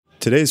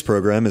Today's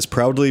program is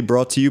proudly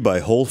brought to you by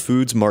Whole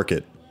Foods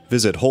Market.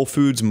 Visit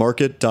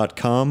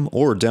WholeFoodsMarket.com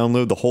or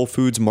download the Whole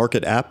Foods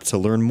Market app to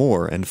learn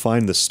more and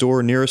find the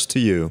store nearest to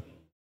you.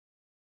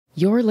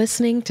 You're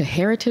listening to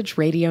Heritage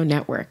Radio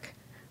Network.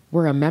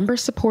 We're a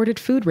member-supported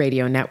food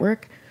radio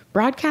network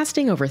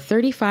broadcasting over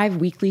 35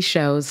 weekly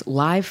shows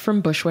live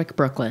from Bushwick,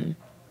 Brooklyn.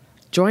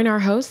 Join our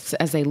hosts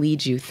as they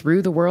lead you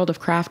through the world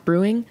of craft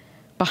brewing,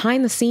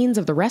 behind the scenes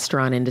of the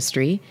restaurant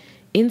industry,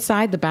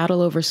 inside the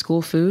battle over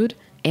school food,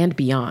 and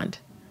beyond.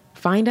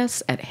 Find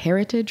us at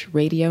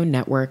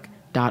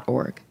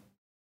heritageradionetwork.org.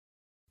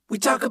 We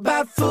talk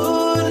about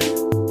food,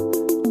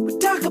 we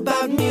talk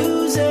about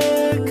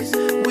music,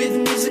 with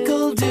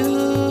musical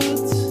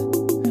dudes,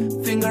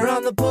 finger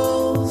on the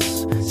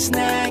pulse,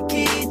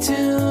 snacky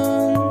tunes.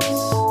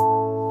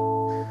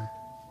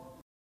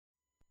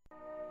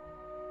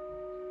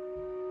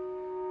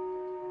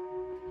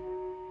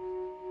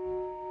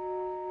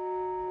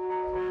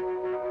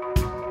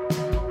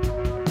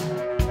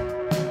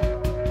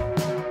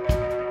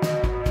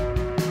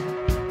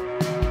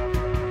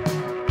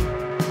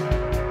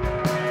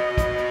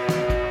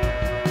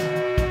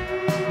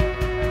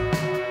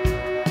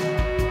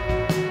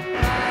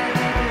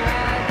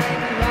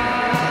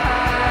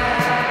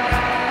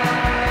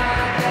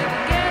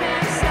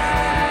 Inside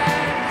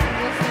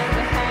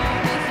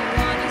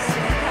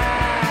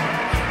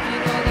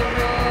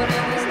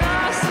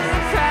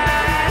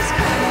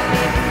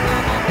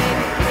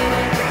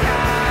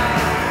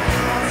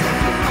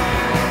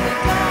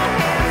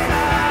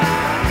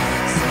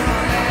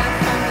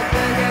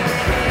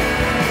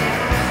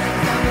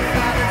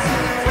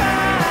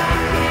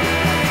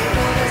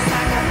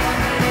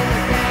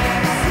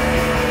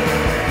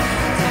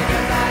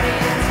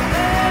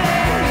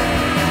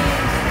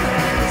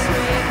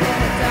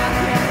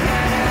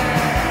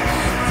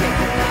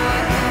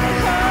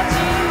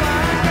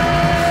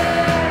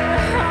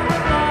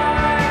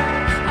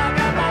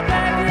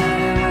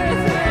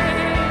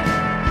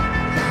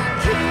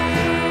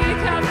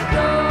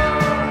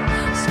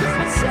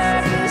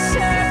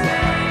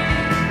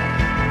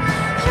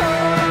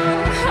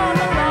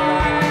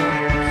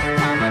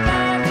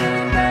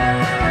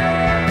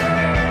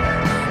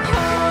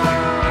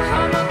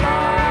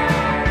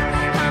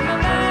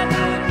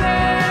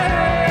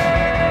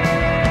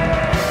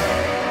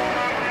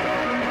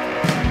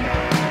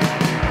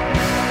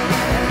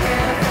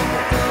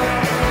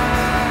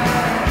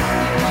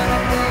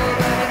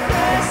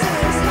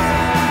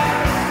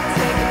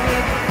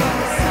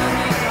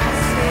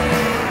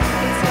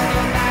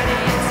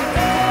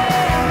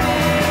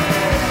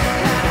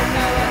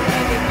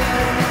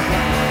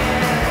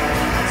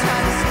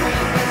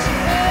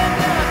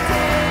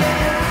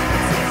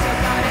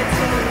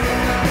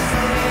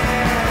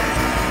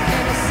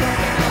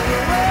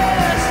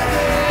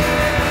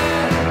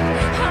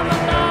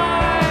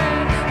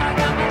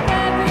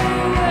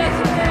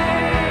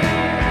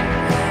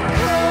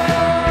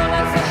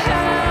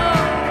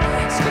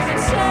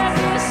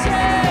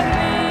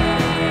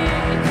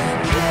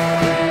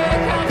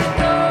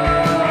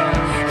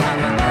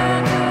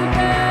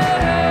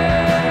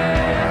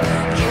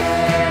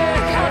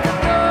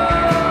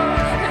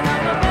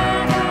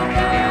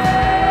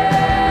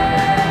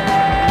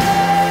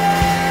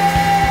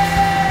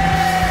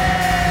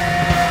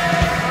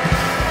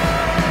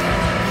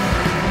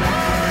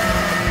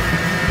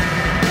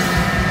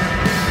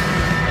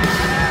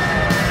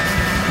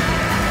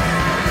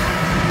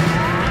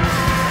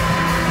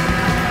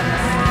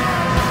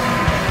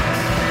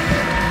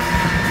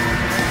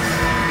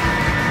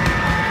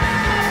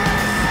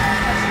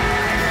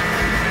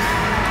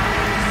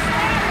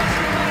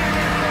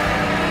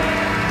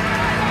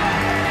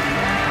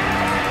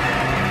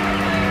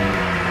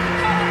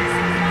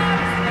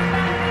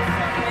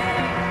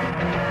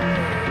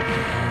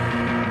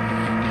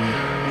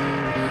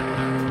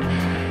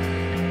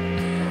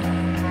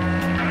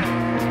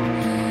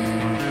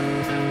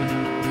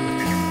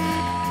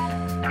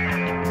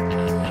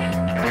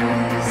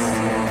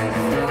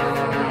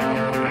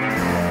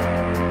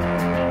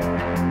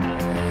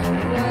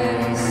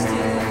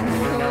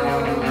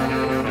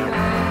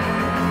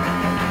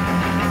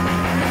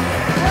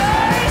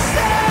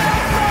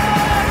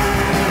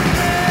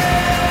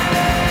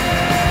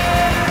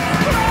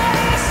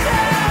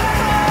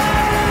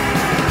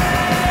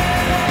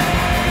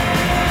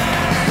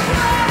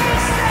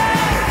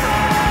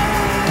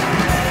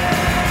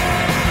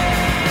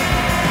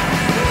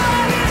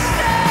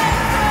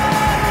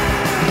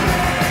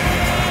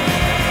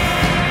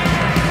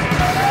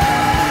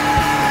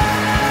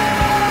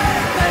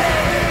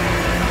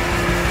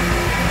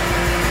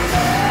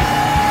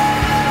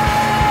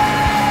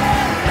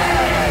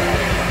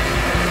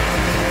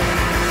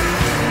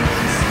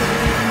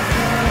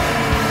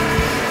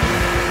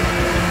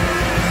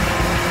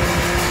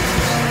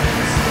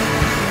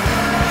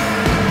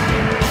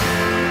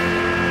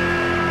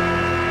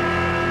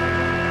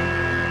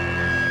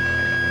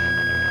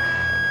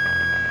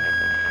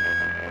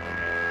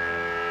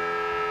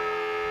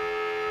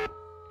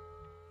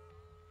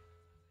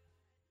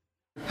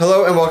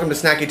and welcome to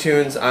Snacky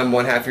Tunes. I'm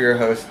one half of your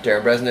host,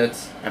 Jared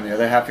Bresnitz. I'm the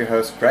other half your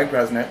host, Greg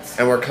Bresnitz.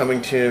 And we're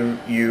coming to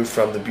you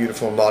from the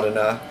beautiful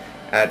Modena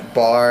at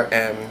Bar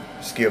M.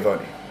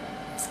 Schiavoni.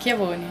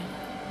 Schiavoni.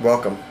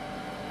 Welcome.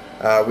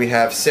 We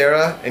have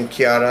Sarah and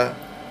Chiara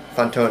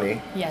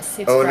Fantoni. Yes,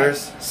 it's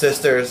owners,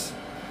 sisters,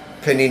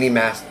 panini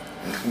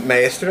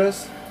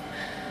maestras?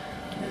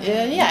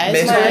 Yeah,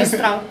 it's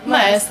maestra.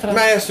 Maestra.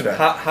 Maestra.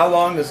 How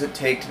long does it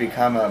take to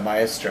become a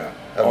maestra?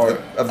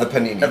 Of the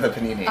panini. Of the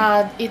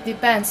panini. It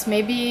depends.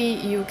 Maybe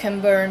you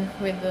can burn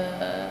with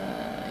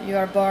you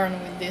are born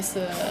with this.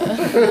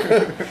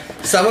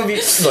 Some of you,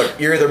 look,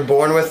 you're either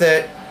born with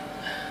it,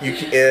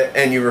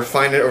 and you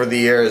refine it over the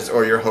years,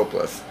 or you're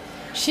hopeless.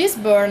 She's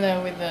born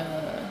with the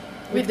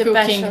cooking.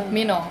 passion.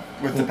 Me no.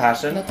 With the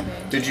passion? Not me.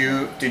 Did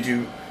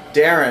you?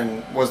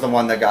 Darren was the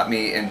one that got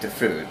me into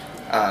food.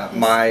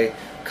 My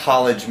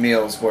college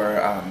meals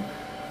were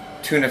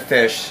tuna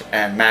fish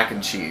and mac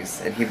and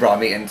cheese, and he brought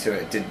me into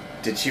it.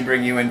 Did she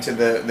bring you into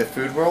the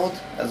food world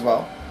as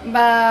well?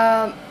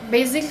 But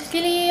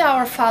basically,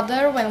 our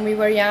father, when we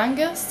were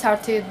young,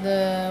 started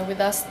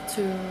with us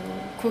to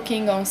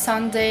cooking on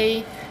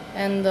Sunday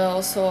and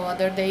also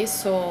other days.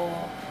 So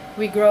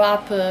we grew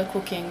up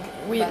cooking.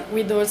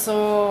 With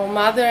also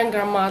mother and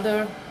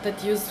grandmother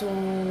that used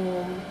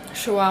to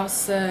show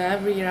us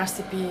every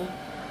recipe.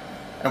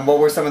 And what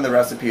were some of the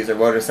recipes, or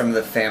what are some of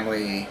the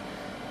family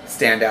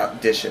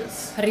standout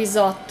dishes?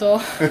 Risotto.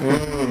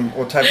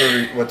 What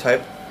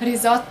type?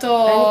 Risotto.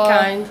 Any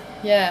kind.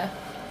 Yeah.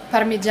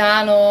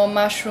 Parmigiano,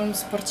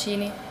 mushrooms,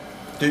 porcini.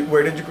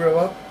 Where did you grow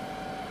up?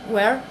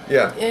 Where?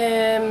 Yeah.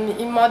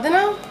 In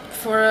Modena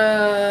for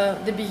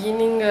the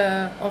beginning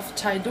of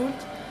childhood.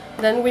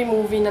 Then we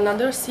moved in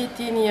another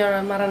city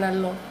near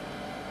Maranello,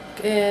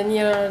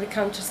 near the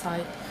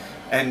countryside.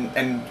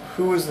 And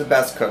who was the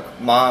best cook?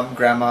 Mom,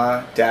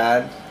 grandma,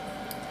 dad?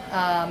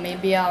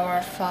 Maybe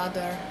our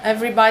father.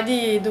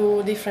 Everybody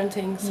do different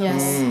things. So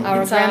Yes,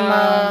 our it's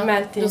grandma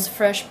melting. does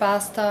fresh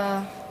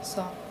pasta.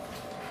 So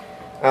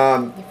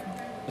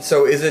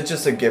So is it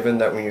just a given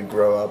that when you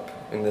grow up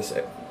in this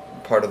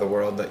part of the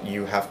world that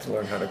you have to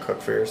learn how to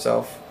cook for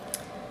yourself?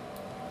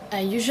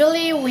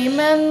 usually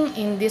women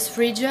in this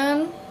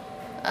region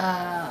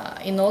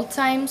in old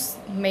times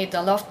made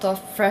a lot of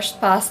fresh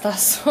pasta.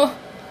 So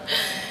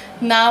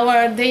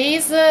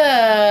nowadays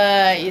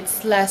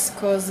it's less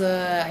because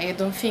I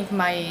don't think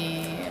my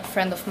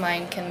friend of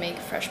mine can make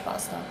fresh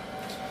pasta.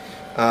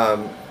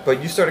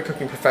 But you started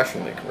cooking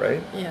professionally,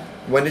 right? Yeah.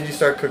 When did you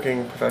start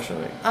cooking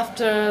professionally?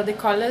 After the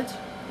college,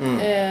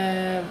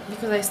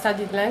 because I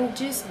studied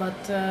languages, but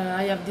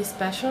I have this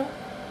passion,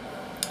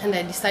 and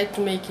I decided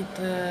to make it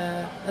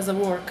as a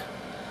work.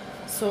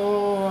 So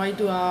I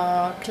do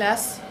a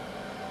class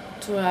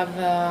to have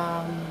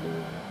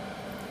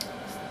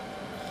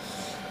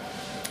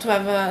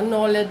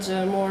knowledge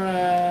more.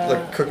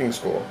 Like cooking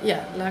school.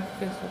 Yeah, like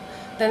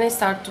then I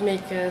start to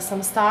make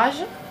some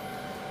stage,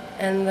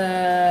 and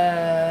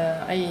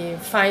I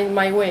find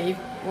my way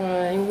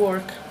in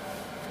work.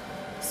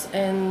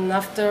 And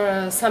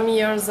after some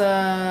years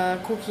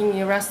cooking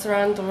in a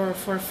restaurant or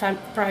for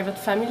private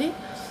family,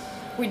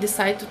 we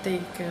decide to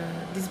take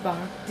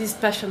this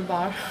special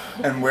bar.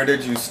 And where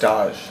did you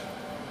stage?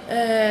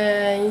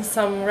 In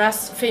some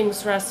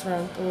famous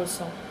restaurant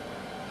also.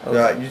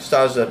 You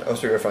staged at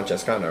Osteria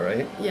Francescana,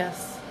 right?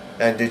 Yes.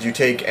 And did you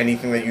take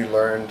anything that you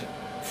learned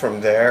from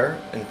there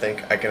and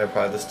think, I can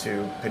apply this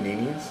to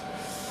paninis?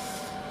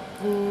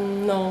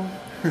 No.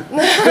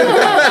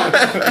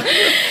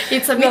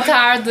 It's a bit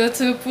hard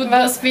to put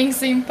those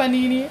things in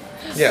panini.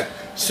 Yeah.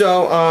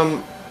 So,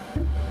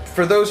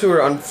 for those who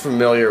are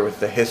unfamiliar with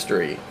the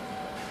history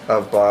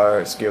of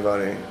Bar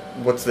Schiavoni,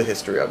 what's the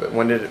history of it?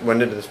 When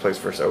did this place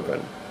first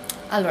open?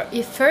 Allora,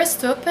 it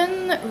first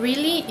opened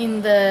really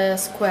in the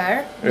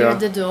square near Yeah.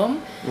 the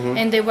dome,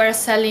 and they were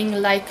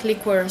selling like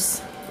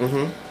liquors.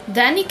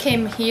 Then it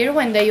came here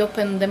when they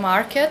opened the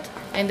market,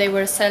 and they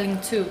were selling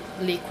too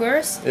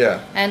liquors. Yeah.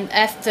 And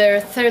after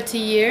 30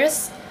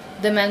 years,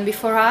 the man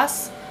before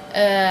us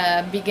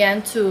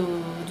began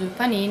to do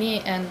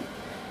panini, and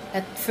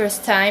at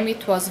first time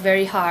it was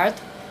very hard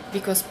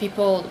because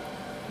people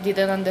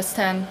didn't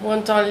understand.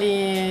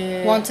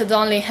 Wanted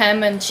only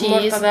ham and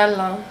cheese.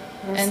 Mortadella.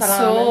 And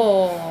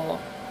salame.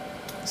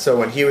 So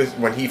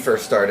when he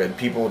first started,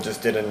 people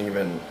just didn't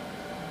even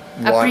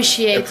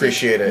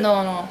appreciate it.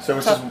 No. So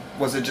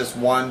was it just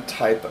one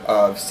type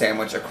of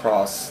sandwich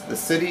across the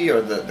city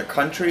or the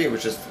country? It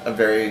was just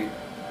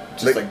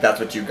like that's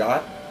what you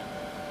got?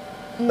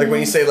 Like when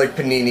you say like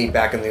panini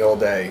back in the old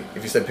day,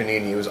 if you said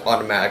panini, it was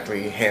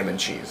automatically ham and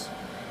cheese.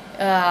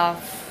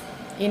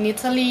 In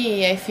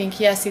Italy, I think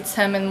yes, it's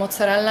ham and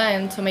mozzarella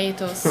and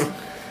tomatoes,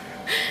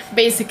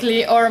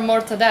 basically, or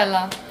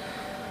mortadella.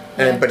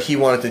 And but he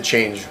wanted to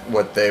change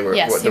what they were.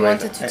 Yes, he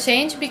wanted to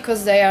change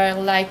because they are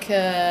like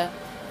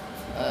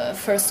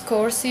first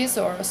courses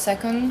or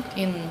second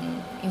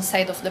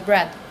inside of the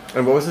bread.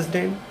 And what was his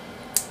name?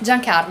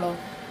 Giancarlo.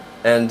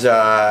 And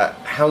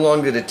how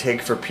long did it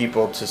take for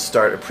people to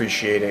start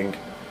appreciating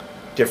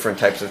different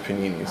types of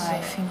paninis? I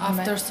think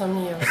After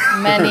some years.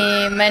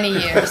 many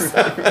years.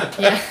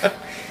 Yeah,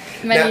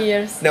 many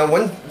years. Now,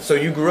 so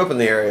you grew up in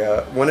the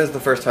area. When is the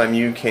first time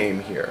you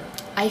came here?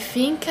 I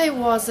think I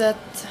was at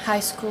high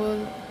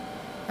school.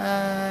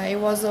 I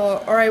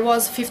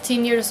was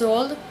 15 years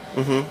old,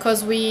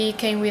 because we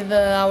came with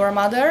our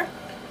mother.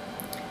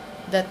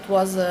 That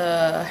was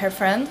her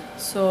friend.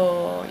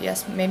 So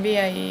yes, maybe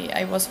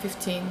I was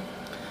 15.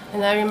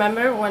 And I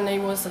remember when I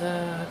was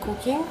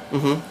cooking,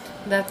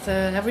 that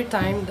every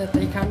time that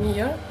I come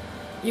here,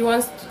 he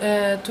wants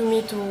to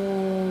me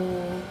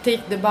to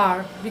take the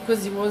bar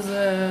because he was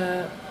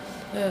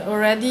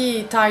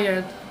already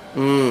tired.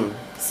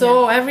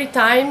 So every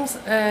time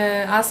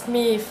ask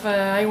me if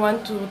I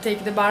want to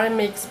take the bar and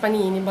make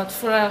panini. But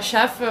for a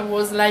chef, it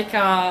was like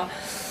a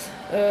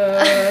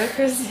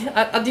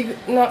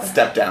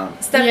Step down.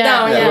 step Yeah.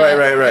 down. Yeah,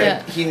 Yeah, right.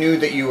 Yeah. He knew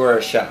that you were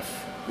a chef.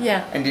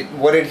 Yeah. And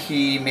what did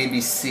he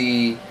maybe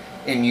see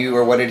in you,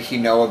 or what did he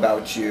know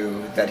about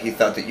you that he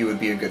thought that you would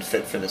be a good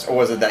fit for this? Or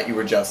was it that you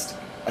were just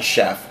a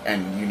chef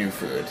and you knew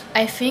food?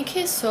 I think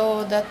he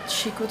saw that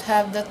she could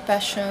have that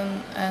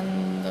passion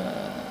and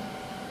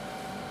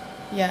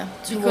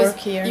to Because work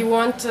here. he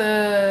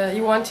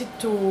wanted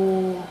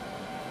to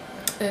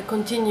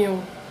continue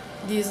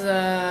this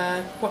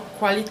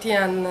quality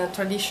and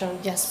tradition.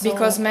 Yes, So-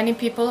 because many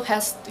people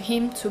asked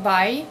him to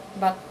buy,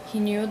 but he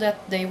knew that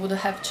they would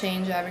have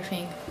changed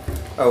everything.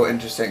 Oh,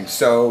 interesting.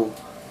 So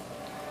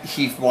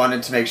he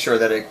wanted to make sure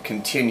that it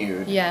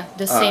continued. Yeah,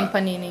 the same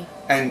panini.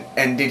 And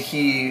did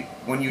he,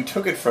 when you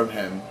took it from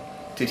him,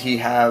 did he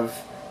have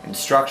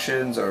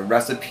instructions or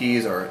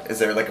recipes, or is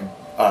there like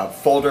a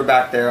folder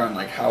back there on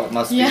like how it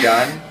must be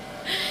done?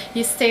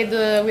 He stayed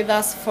with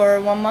us for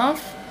 1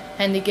 month,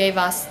 and he gave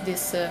us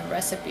this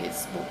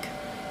recipes book.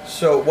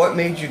 So what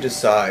made you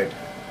decide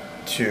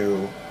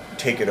to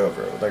take it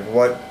over? Like,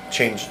 what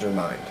changed your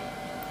mind?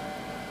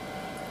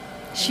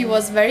 She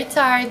was very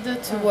tired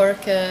to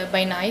work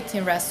by night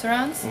in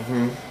restaurants,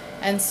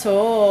 and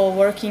so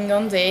working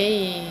on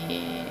day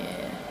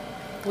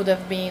would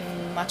have been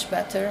much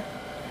better.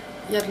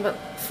 Yeah, but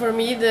for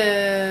me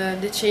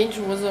the change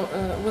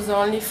was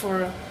only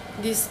for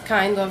this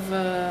kind of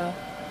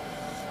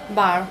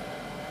bar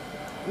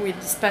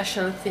with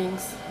special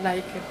things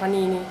like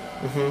panini.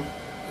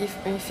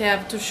 If you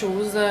have to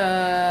choose,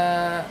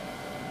 I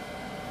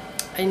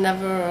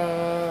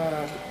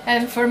never.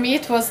 And for me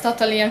it was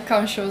totally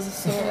unconscious,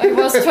 so I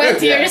was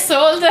 20 years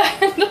old.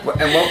 And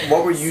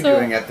what were you So-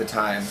 doing at the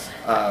time?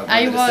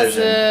 I when the was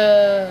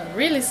decision?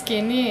 really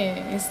skinny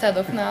instead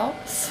of now,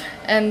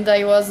 and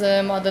I was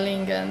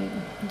modeling and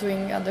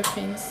doing other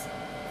things.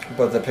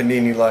 But the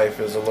panini life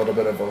is a little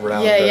bit of a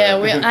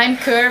rounder. I'm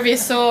curvy,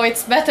 so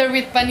it's better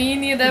with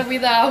panini than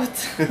without.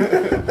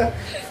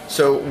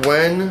 So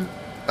when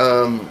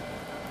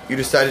you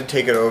decided to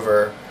take it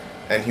over,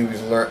 and he was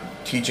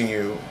teaching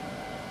you,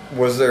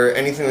 was there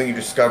anything that you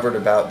discovered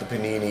about the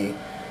panini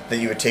that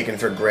you had taken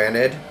for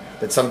granted?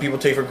 That some people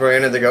take for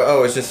granted. They go,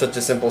 "Oh, it's just such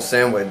a simple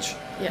sandwich."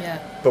 Yeah.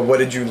 But what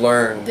did you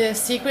learn? The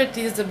secret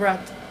is the bread.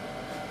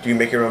 Do you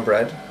make your own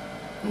bread?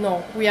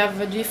 No, we have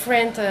a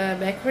different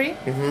bakery.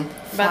 But,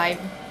 5.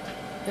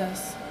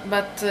 Yes,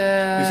 but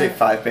You say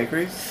 5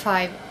 bakeries?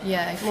 5,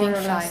 yeah, I more think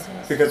or 5. less.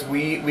 Yes. Because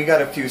we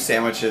got a few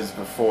sandwiches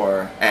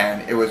before,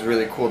 and it was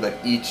really cool that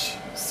each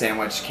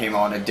sandwich came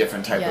on a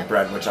different type Yeah. of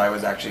bread, which I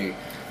was actually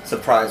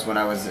surprised when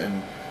I was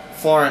in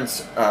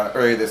Florence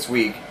earlier this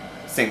week.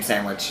 Same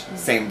sandwich,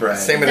 same bread.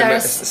 Same in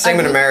There's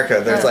America.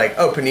 There's like,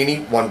 oh, panini,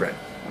 one bread.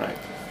 Right.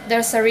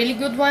 There's a really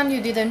good one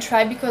you didn't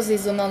try because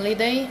it's on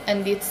holiday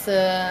and it's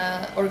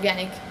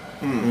organic.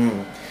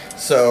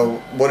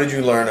 So, what did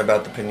you learn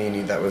about the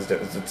panini?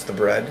 It's the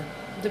bread.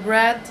 The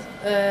bread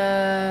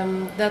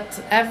that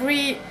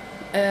every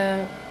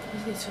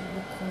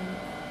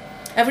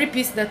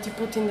piece that you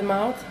put in the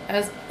mouth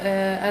has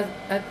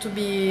to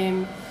be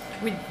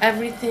with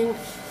everything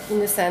in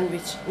the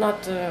sandwich, not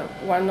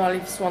one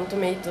olives, one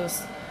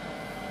tomatoes.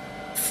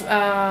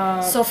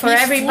 So for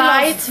piece every full of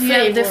bite you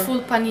have the flavor.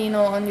 full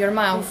panino on your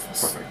mouth,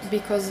 Perfect.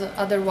 because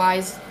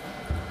otherwise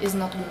it's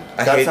not good.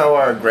 That's how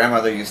our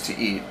grandmother used to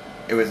eat.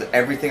 It was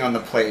everything on the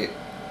plate.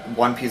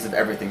 One piece of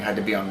everything had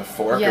to be on the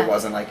fork. Yeah. It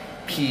wasn't like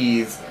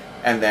peas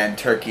and then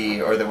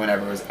turkey or then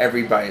whatever. It was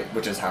every bite,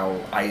 which is how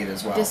I eat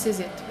as well. This is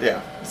it.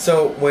 Yeah.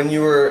 So, when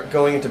you were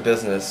going into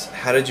business,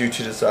 how did you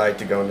two decide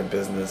to go into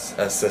business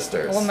as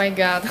sisters? Oh my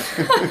god.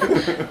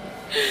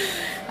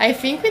 I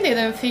think we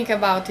didn't think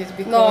about it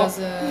because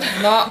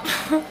no.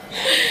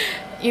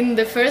 In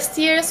the first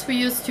years we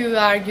used to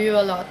argue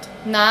a lot.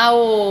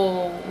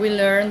 Now we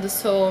learned,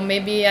 so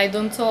maybe I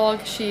don't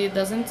talk, she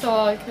doesn't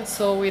talk,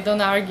 so we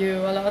don't argue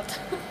a lot.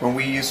 When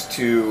we used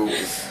to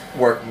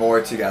work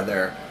more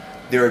together,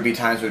 there would be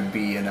times we'd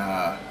be in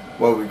a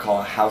what we call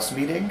a house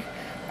meeting,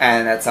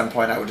 And at some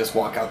point, I would just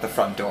walk out the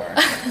front door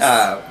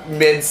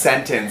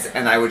mid-sentence,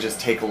 and I would just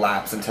take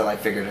laps until I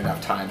figured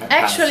enough time had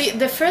Actually, passed.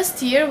 the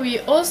first year we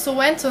also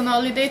went on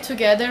holiday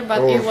together,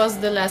 but it was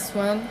the last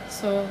one.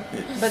 So,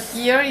 But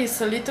here is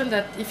so little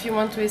that if you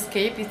want to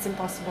escape, it's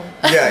impossible.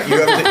 Yeah, you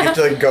have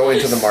to like go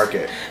into the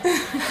market.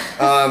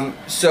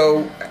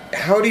 So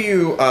how do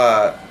you?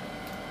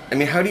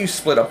 How do you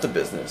split up the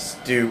business?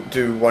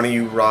 Do one of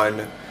you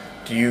run?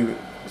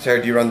 Sarah,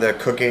 do you run the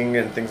cooking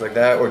and things like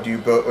that, or do you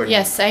both?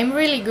 yes, I'm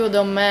really good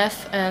on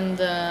math and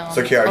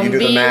So Chiara, on you do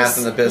the math bills.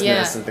 and the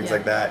business Yeah, and things yeah.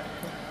 like that.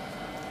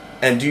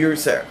 And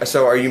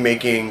so are you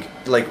making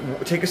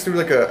take us through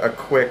like a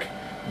quick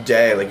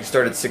day? Like you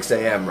start at 6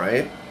 a.m.,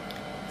 right?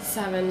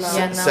 7 now.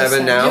 Yeah, now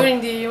 7 now.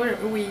 During the year,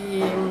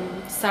 we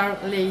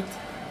start late.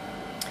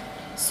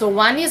 So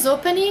one is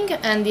opening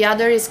and the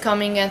other is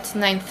coming at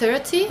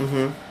 9:30.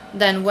 Mm-hmm.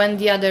 Then when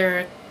the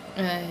other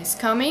is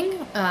coming,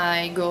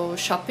 I go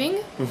shopping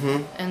Mm-hmm.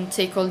 and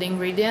take all the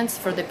ingredients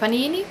for the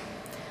panini.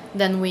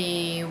 Then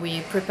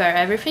we prepare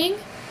everything.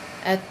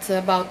 At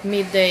about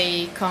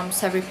midday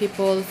comes every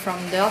people from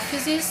the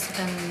offices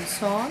and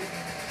so on.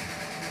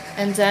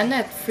 And then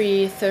at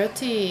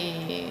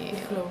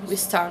 3:30 close. we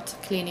start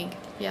cleaning.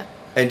 Yeah.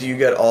 And do you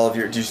get do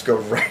you just go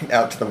right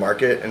out to the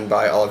market and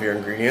buy all of your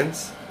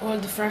ingredients? All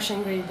the fresh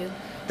ingredients.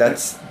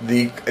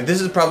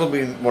 This is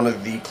probably one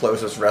of the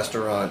closest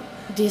restaurant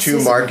to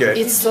is, market.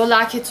 It's so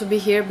lucky to be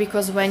here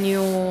because when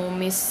you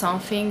miss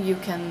something, you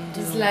can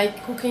do. It's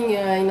like cooking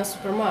in a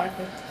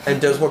supermarket.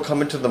 And does what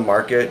come into the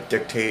market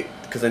dictate?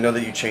 Because I know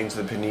that you change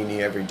the panini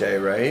every day,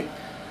 right?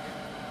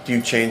 Do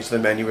you change the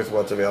menu with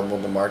what's available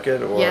in the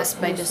market, or Yes,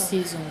 by the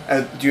season.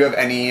 Do you have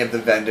any of the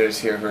vendors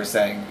here who are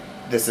saying,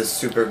 this is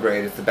super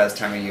great, it's the best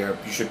time of year,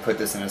 you should put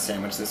this in a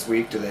sandwich this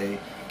week? Do they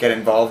get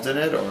involved in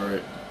it or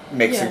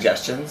make Yeah.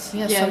 suggestions?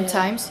 Yeah, Yeah,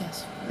 sometimes,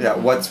 yes. Yeah,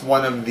 what's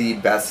one of the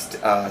best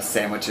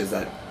sandwiches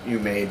that you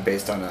made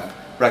based on a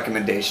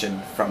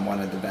recommendation from one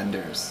of the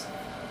vendors?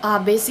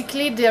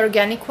 Basically, the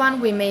organic one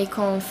we make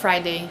on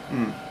Friday.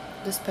 Mm.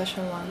 The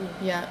special one,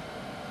 yeah.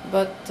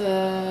 But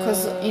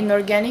Because in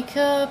organic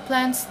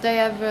plants they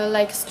have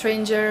like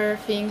stranger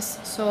things,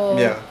 so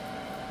yeah?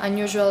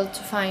 unusual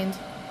to find.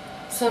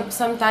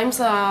 sometimes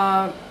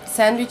a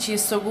sandwich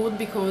is so good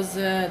because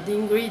the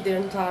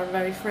ingredients are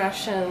very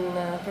fresh and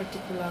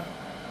particular,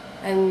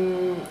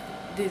 and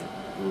the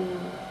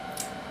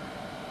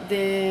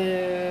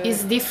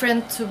It's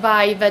different to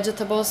buy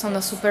vegetables on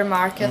a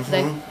supermarket. Mhm.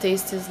 That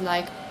taste is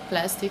like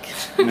plastic.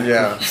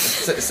 Yeah.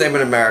 Same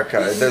in America.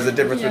 There's a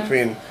difference Yeah.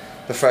 between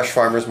the fresh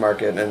farmers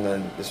market and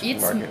then the It's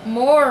supermarket.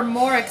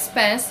 more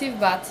expensive,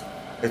 but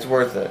It's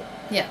worth it.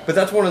 yeah. But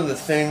that's one of the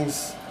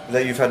things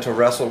that you've had to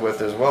wrestle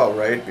with as well,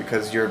 right?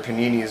 Because your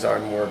paninis are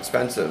more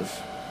expensive.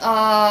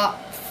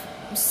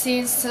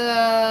 Since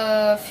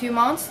a few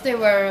months they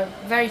were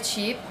very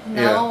cheap.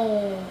 Now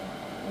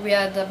we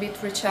had a bit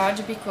recharge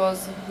because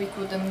we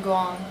couldn't go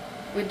on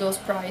with those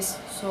prices.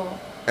 So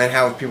And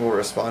how have people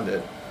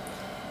responded?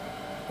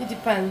 it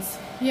depends.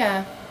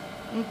 yeah,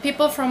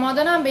 people from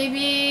Modena,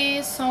 maybe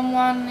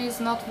someone is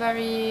not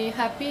very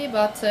happy,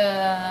 but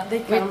They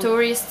come. with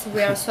tourists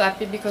we are so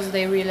happy because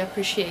they really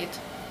appreciate.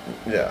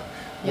 Yeah.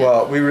 Yeah.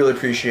 Well, we really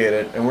appreciate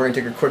it. And we're going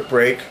to take a quick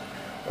break.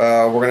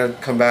 We're going to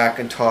come back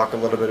and talk a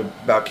little bit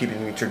about keeping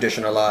the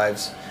tradition alive.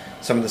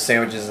 Some of the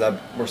sandwiches that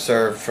were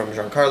served from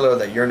Giancarlo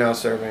that you're now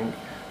serving.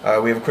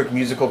 We have a quick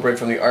musical break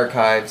from the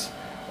archives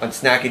on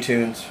Snacky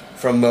Tunes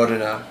from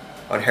Modena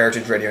on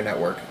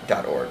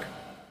heritageradionetwork.org.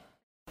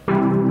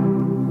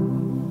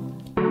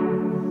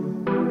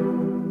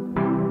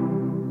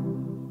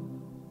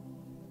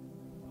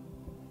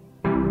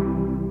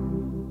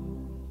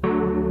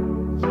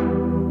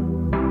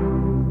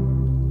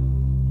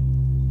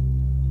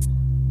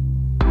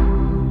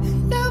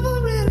 Never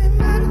really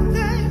mattered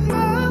that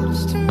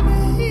much to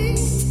me.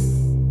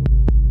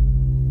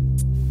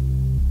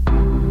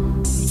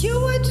 You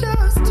were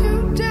just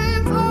too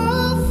damn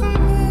old for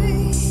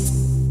me.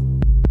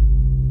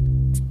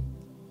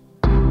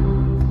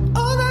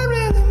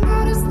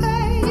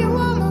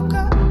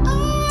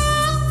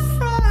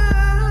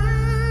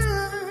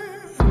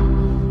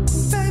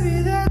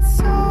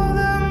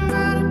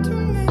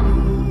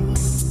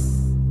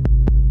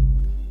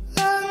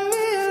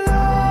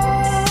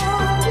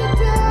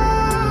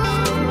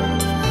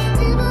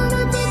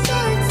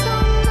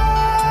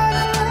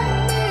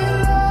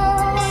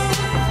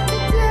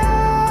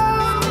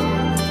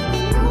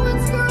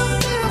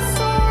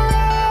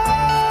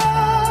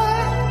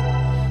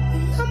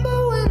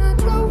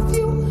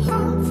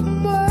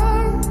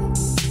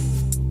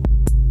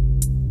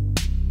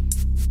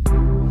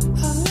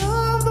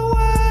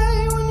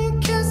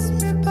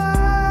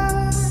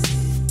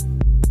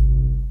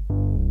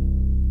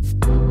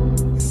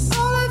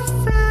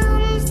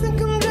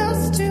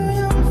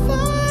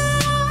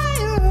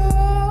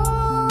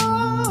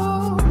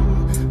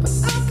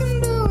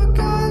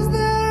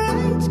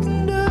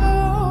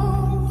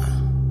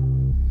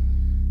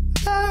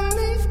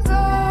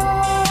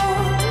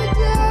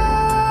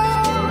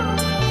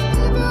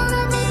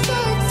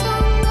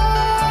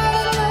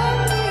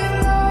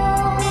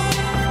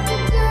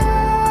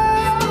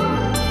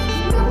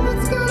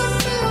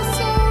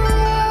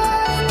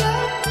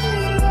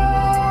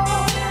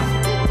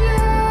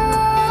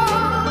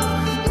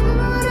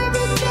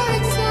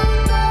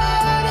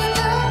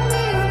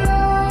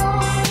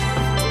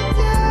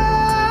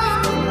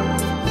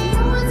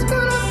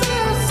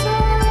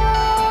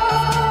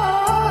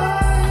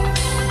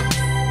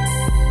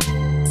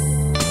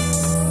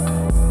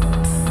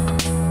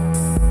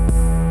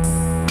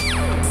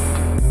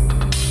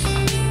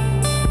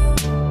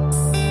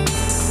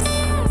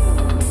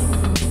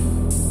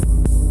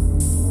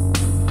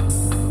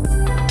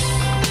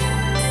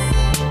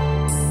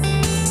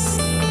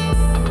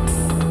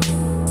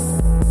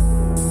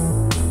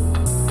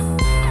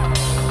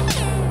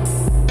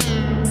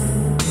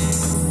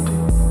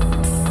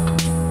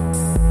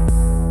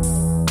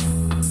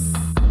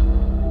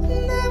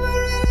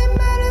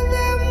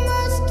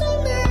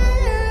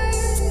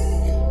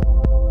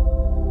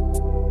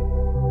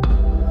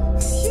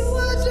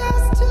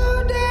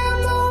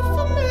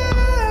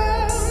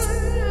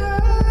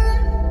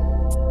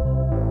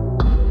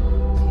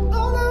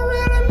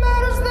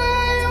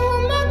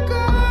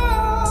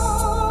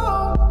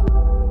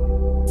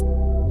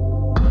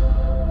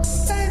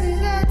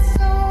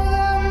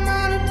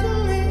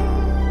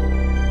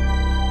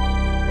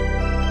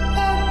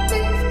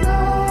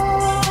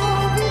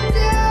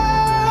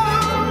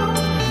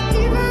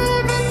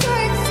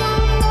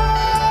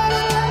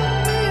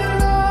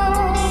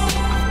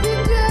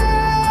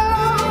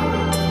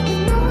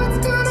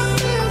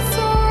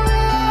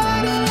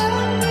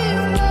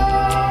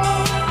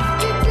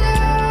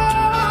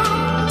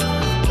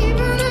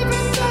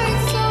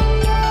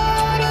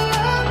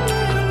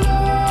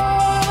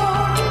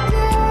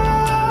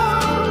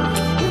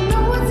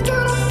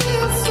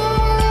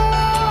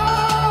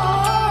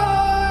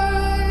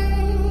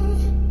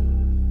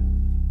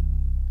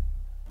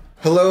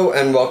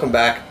 welcome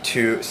back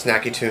to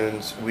Snacky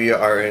Tunes. We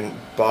are in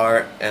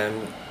Bar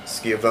M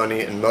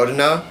Schiavoni in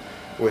Modena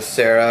with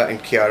Sarah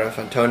and Chiara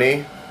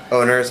Fantoni,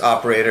 owners,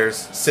 operators,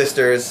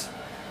 sisters,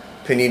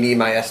 panini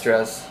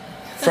maestras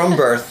from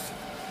birth.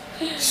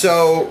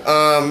 So,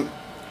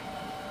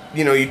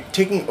 you're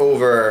taking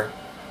over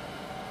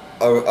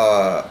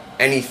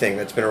anything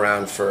that's been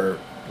around for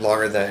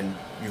longer than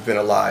you've been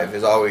alive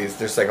is always,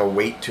 there's like a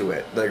weight to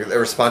it, like a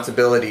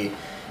responsibility,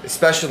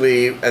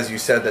 especially as you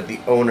said that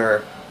the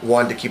owner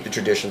wanted to keep the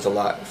traditions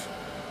alive.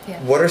 Yeah.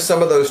 What are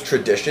some of those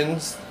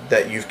traditions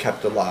that you've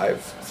kept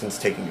alive since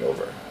taking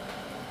over?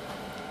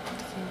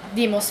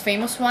 The most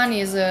famous one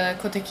is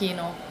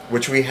Cotechino.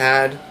 Which we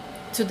had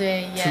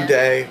Today, yeah.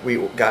 today. We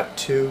got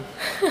 2.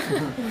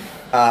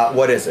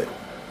 What is it?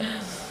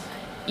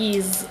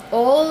 Is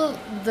all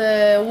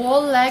the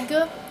whole leg,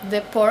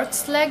 the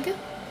pork's leg,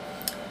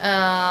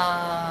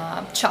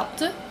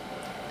 chopped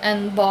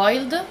and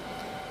boiled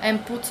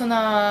and put on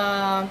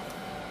a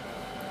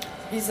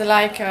It's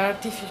like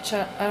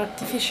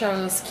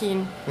artificial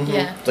skin.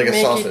 yeah, It's like a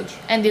Make it- sausage.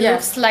 and it Yeah.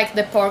 looks like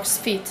the pork's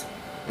feet.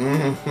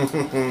 And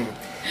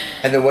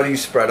then what do you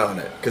spread on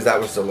it? Because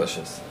that was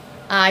delicious.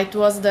 It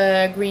was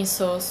the green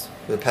sauce.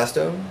 The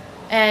pesto?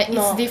 It's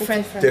No,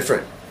 different.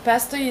 Different.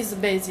 Pesto is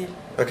basil.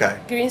 Okay.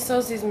 Green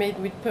sauce is made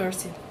with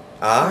persil.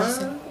 Ah.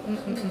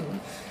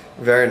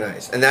 Very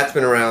nice. And that's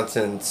been around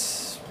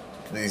since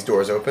these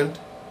doors opened?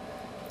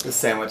 The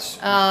sandwich.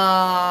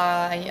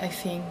 I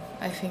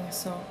think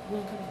so.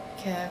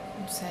 Che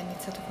si è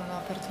iniziato quando ho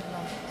aperto il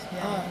nome.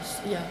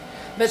 Yeah.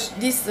 But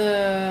this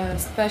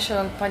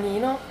special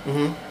panino,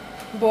 Mm-hmm.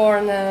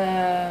 born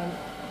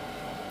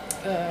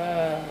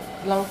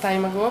long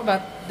time ago,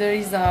 but there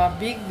is a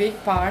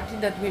big party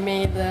that we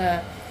made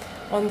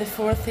on the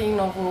 14th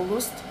of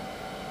August.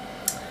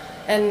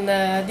 And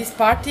this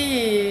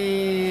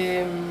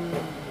party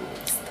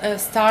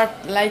start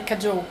like a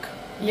joke.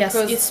 Yes,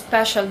 because- it's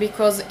special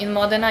because in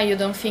Modena you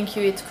don't think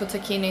you eat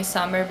cotechino in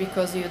summer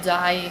because you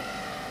die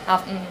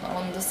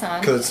on the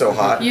sun. Because it's so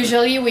hot.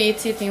 Usually we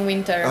eat it in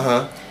winter.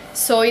 Uh-huh.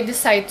 So we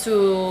decided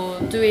to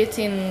do it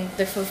in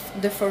the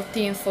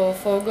 14th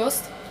of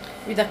August.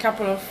 with a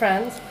couple of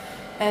friends,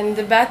 and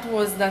the bet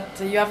was that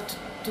you have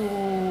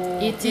to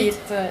Eat eat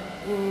it.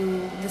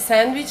 the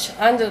sandwich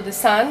under the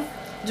sun,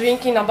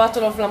 drinking a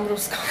bottle of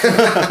Lambrusco.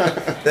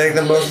 Like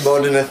the most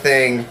Modena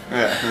thing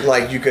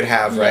like you could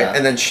have, right? Yeah.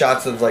 And then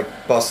shots of like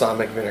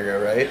balsamic vinegar,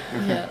 right?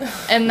 Yeah.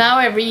 And now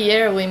every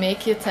year we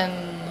make it, and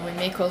we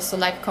make also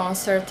like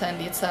concert, and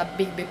it's a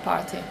big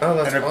party. Oh,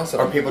 that's And awesome.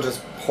 are people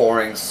just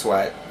pouring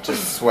sweat,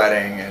 just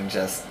sweating and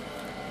just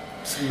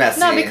messy?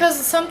 No, because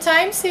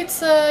sometimes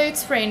it's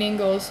raining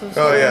also.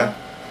 So Oh, yeah.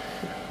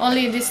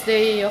 Only this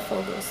day of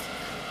August.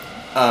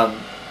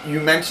 You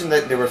mentioned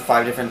that there were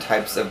 5 different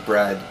types of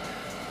bread.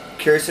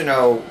 Curious to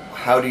know,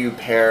 how do you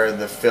pair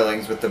the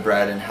fillings with the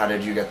bread, and how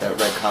did you get that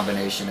right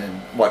combination,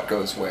 and what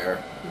goes where?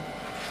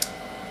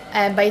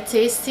 By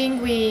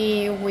tasting,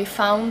 we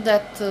found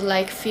that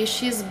like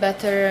fish is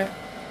better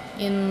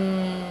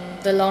in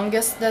the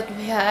longest that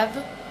we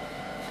have,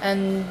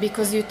 and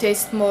because you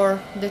taste more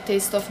the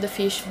taste of the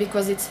fish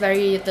because it's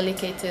very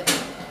delicate,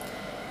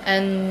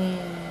 and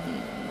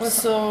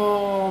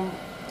Also,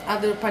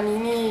 other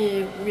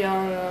panini we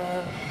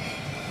are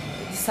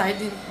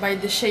decided by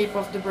the shape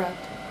of the bread,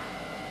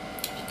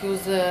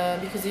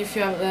 because if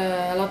you have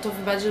a lot of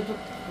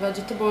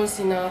vegetables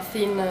in a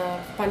thin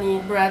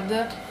panini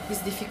bread,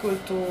 it's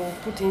difficult to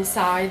put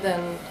inside,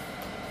 and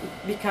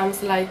it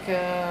becomes like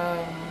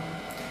a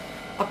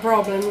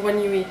problem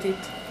when you eat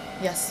it.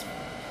 yes,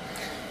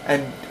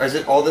 And is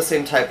it all the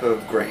same type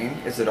of grain?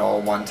 Is it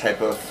all one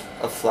type of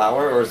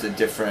flour, or is it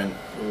different?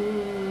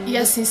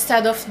 yes,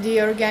 instead of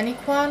the organic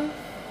one,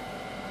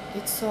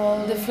 it's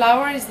all The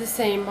flour is the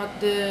same, but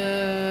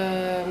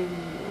the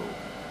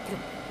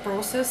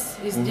process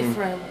is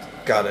different.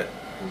 Got it.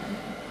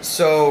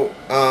 So,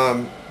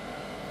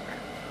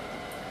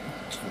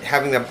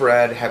 having that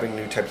bread, having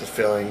new types of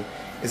filling,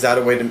 is that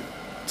a way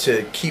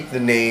to keep the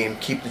name,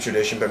 keep the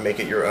tradition, but make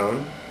it your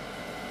own?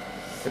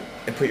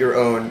 And put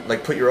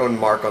your own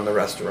mark on the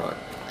restaurant?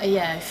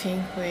 Yeah, I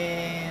think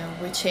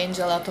we change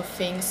a lot of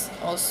things,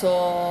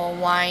 also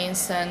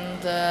wines,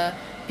 and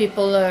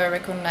people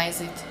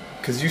recognize it.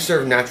 Because you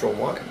serve natural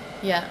wine,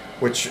 Yeah.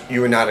 which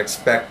you would not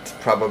expect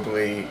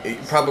probably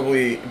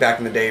back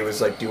in the day it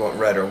was like, do you want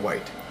red or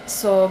white?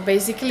 So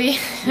basically,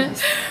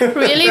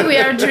 really we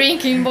are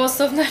drinking most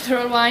of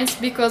natural wines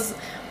because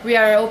we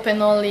are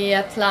open only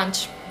at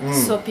lunch.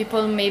 So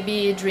people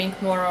maybe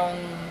drink more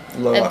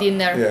at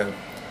dinner. Yeah.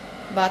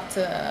 But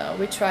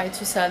we try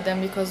to sell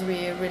them because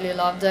we really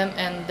love them,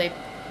 and they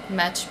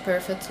match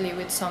perfectly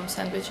with some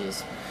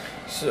sandwiches.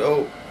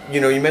 So,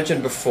 you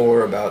mentioned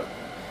before about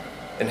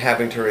and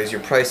having to raise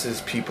your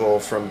prices, people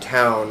from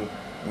town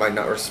might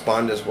not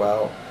respond as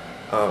well.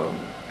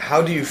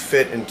 How do you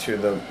fit into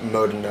the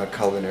Modena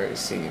culinary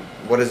scene?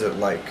 What is it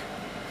like?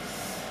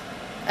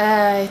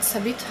 It's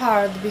a bit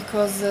hard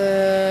because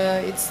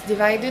it's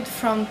divided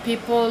from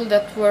people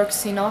that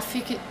works in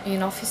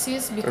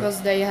offices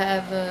because they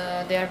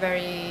are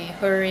very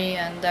hurry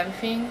and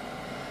everything,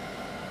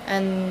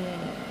 and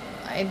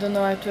I don't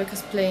know how to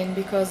explain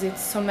because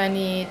it's so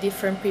many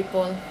different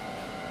people.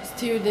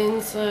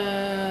 Students,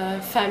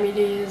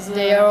 families.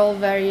 They are all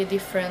very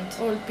different.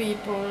 Old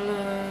people,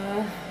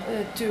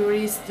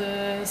 tourists.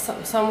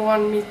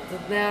 Someone meet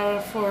there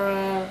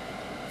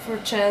for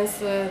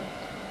chance,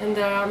 and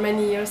there are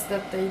many years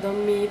that they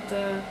don't meet.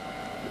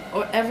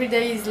 Or every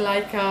day is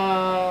like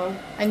A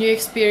new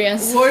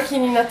experience.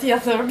 working in a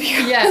theater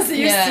because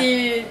you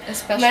see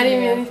Especially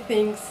many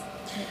things.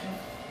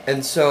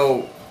 And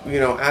so,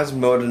 as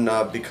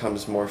Modena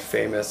becomes more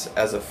famous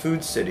as a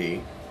food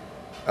city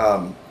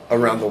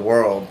around the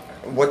world,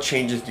 what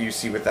changes do you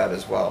see with that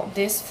as well?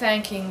 This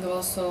thanking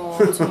also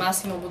to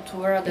Massimo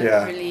Bottura that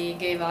Yeah. really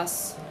gave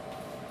us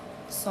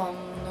some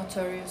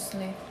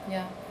notoriously.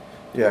 Yeah.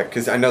 Yeah,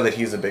 because I know that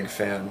he's a big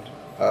fan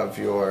of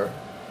your...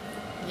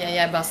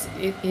 But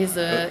he's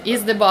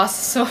the boss,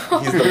 so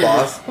He's the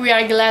boss? we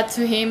are glad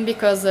to him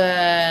because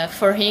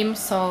for him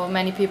so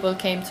many people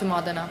came to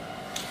Modena.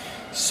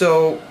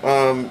 So,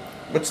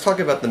 let's talk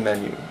about the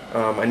menu.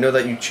 I know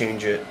that you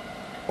change it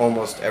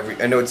almost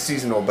I know it's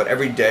seasonal, but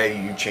every day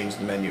you change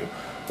the menu.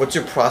 What's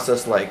your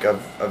process like of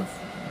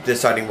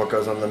deciding what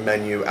goes on the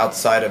menu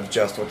outside of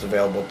just what's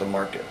available at the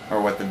market? Or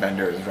what the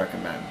vendors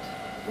recommend.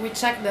 We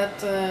check that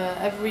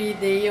every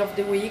day of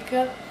the week.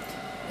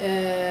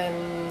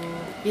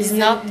 Is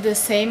not the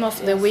same of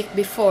the week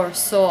before,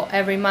 so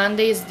every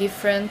Monday is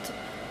different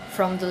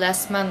from the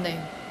last Monday.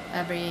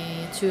 Every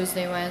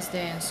Tuesday,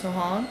 Wednesday, and so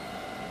on.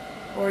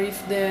 Or if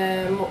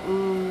the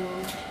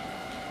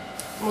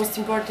most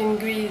important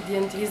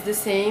ingredient is the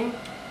same,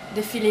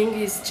 the filling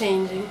is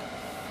changing.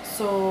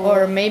 So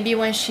Or maybe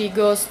when she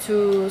goes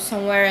to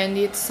somewhere and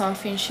eats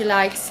something she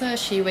likes,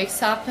 she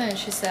wakes up and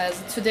she says,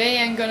 "Today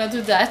I'm gonna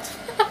do that."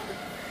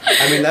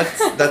 I mean,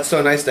 that's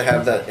so nice to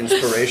have that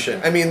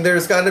inspiration. I mean,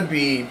 there's got to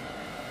be,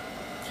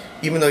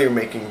 even though you're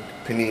making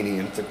panini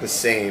and it's like the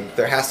same,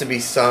 there has to be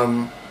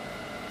some,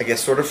 I guess,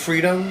 sort of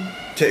freedom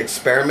to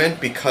experiment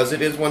because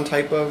it is one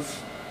type of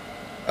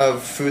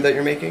food that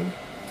you're making.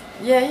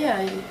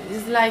 yeah,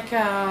 it's like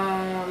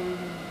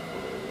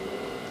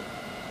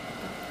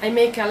I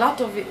make a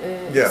lot of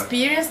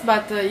experience,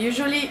 but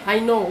usually I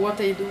know what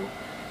I do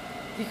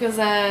because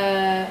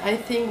I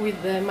think with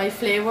my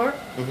flavor.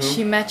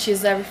 She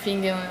matches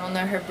everything on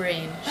her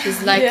brain.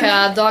 She's like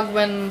Yeah. a dog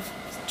when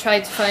try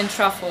to find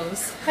truffles.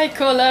 I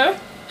call her.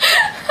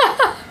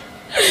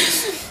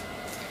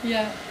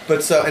 Yeah.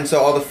 But so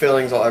all the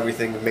fillings, all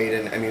everything made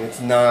in. I mean,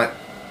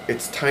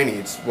 it's tiny.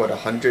 It's what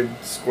 100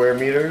 square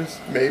meters,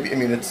 maybe. I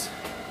mean, it's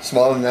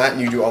smaller than that,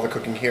 and you do all the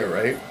cooking here,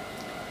 right?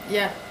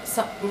 Yeah,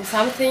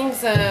 some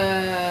things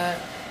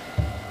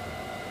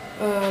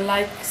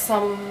like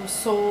some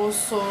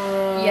sauce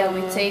or Yeah,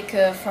 we take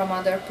from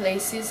other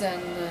places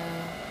and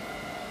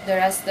the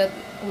rest that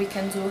we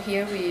can do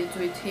here, we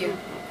do it here.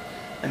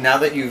 And now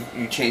that you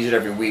change it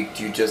every week,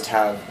 do you just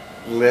have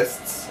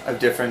lists of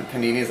different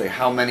paninis? Like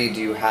how many do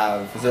you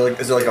have? Is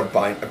there like a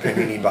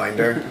panini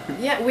binder?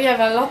 Yeah, we have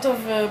a lot of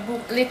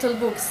books. Little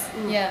books,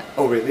 yeah.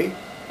 Oh really?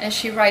 And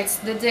she writes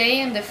the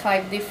day and the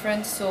 5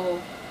 different, so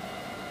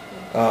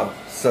Oh,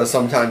 so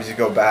sometimes you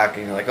go back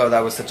and you're like, oh,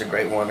 that was such a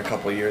great one a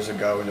couple of years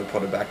ago, and you'll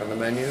put it back on the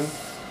menu.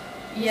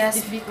 yes,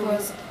 difficult.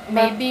 because But-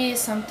 maybe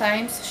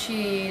sometimes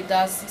she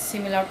does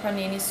similar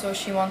panini, so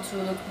she wants to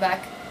look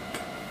back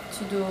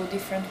to do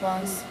different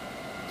ones.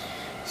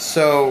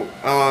 So,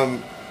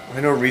 I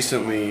know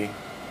recently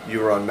you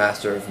were on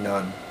Master of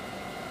None.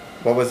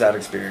 What was that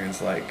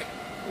experience like?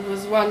 It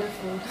was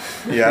wonderful.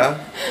 Yeah?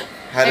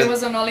 I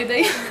was on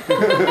holiday.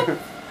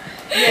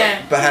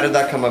 Yeah. But how did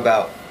that come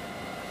about?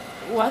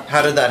 What?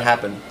 How did that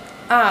happen?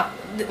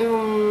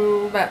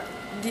 But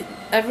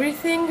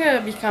everything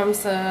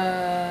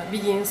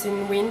begins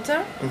in winter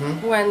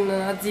when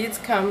Aziz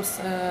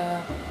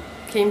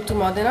came to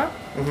Modena,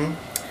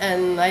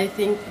 and I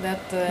think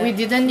that We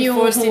didn't he know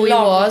falls who in he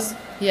love was,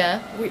 yeah.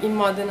 in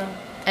Modena.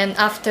 And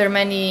after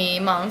many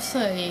months,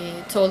 he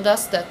told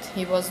us that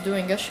he was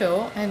doing a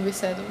show, and we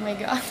said, "Oh my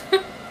God!"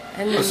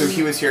 And Oh, so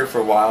he was here for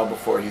a while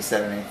before he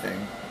said anything.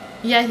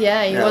 He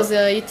Yeah. was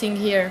eating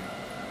here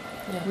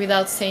Yeah.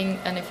 without saying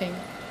anything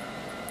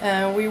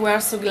we were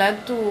so glad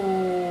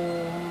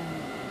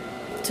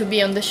to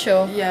be on the show.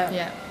 Yeah.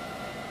 yeah.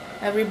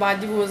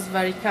 everybody was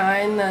very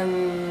kind,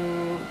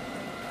 and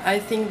I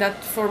think that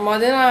for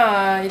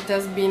Modena it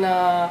has been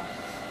a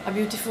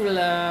beautiful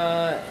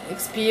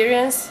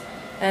experience,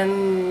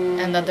 and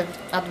And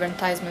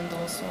advertisement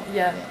also.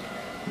 yeah.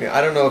 I mean, I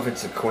don't know if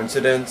it's a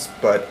coincidence,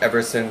 but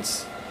ever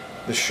since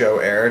the show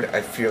aired,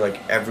 I feel like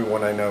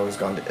everyone I know has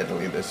gone to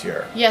Italy this year.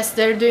 Yes,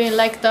 they're doing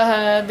like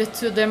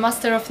the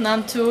Master of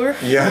None tour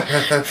Yeah.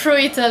 through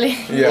Italy.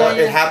 Yeah.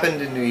 It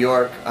happened in New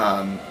York.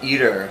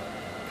 Eater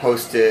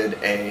posted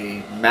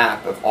a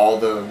map of all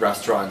the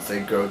restaurants they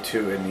go to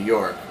in New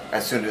York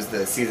as soon as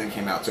the season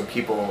came out. So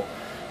people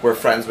were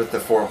friends with the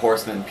Four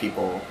Horsemen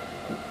people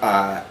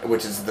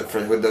which is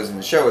for those in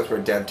the show, it's where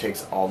Deb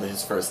takes all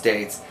his first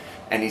dates.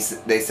 And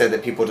they said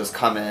that people just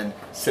come in,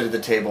 sit at the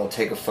table,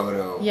 take a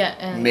photo,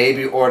 and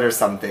maybe order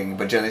something,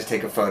 but generally just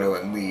take a photo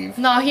and leave.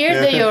 No, here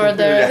they order.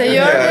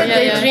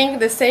 They drink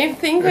the same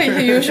thing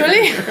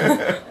usually.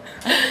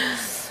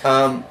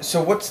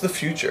 So what's the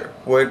future?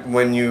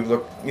 When you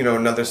look,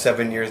 another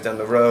 7 years down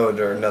the road,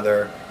 or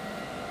another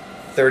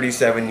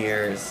 37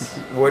 years,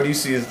 what do you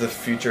see as the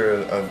future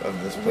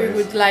of this We place?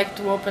 would like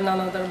to open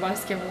another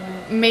basketball.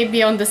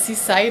 Maybe on the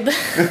seaside.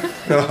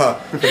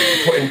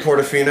 In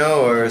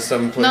Portofino or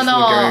some place in the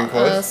Garian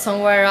Coast?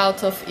 Somewhere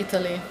out of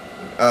Italy.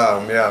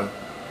 Yeah.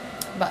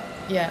 But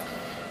yeah.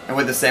 And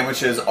with the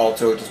sandwiches,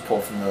 also just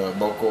pull from the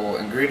local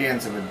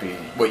ingredients. It would be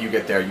what you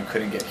get there, you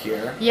couldn't get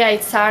here. Yeah,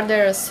 it's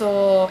harder,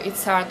 so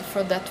it's hard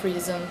for that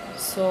reason.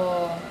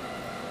 So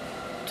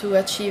to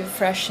achieve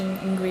fresh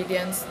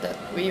ingredients that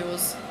we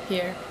use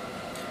here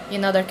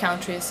in other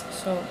countries.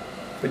 So.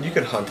 But you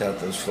could hunt out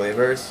those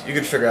flavors. You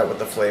could figure out what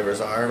the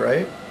flavors are,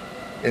 right?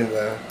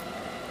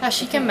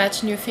 She can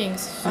match new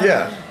things. So.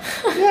 Yeah.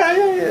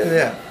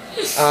 Yeah.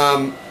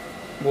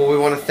 Well, we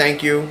want to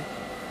thank you.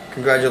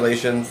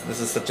 Congratulations. This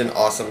is such an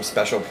awesome,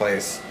 special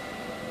place.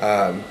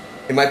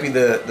 It might be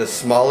the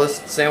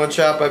smallest sandwich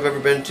shop I've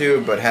ever been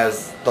to, but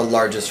has the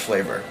largest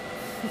flavor.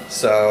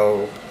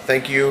 So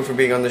thank you for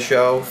being on the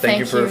show. Thank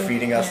you for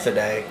feeding us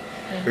today.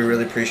 We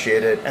really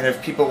appreciate it. And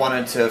if people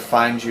wanted to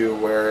find you,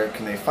 where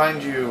can they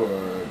find you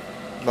or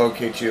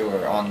locate you,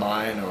 or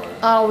online,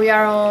 or? We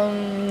are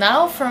on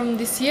now from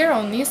this year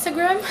on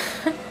Instagram.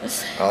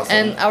 Awesome.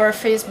 And our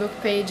Facebook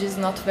page is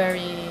not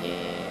very.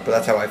 But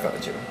that's how I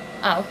found you.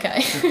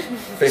 Okay.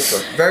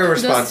 Facebook, very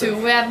responsive. Those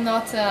two. We have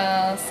not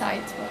a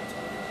site, but.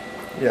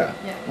 Yeah.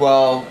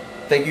 Well,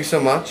 thank you so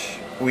much.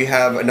 We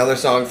have another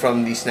song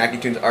from the Snacky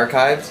Tunes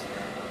archives,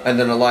 and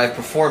then a live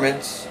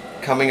performance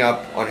coming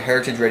up on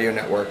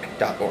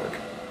heritageradionetwork.org.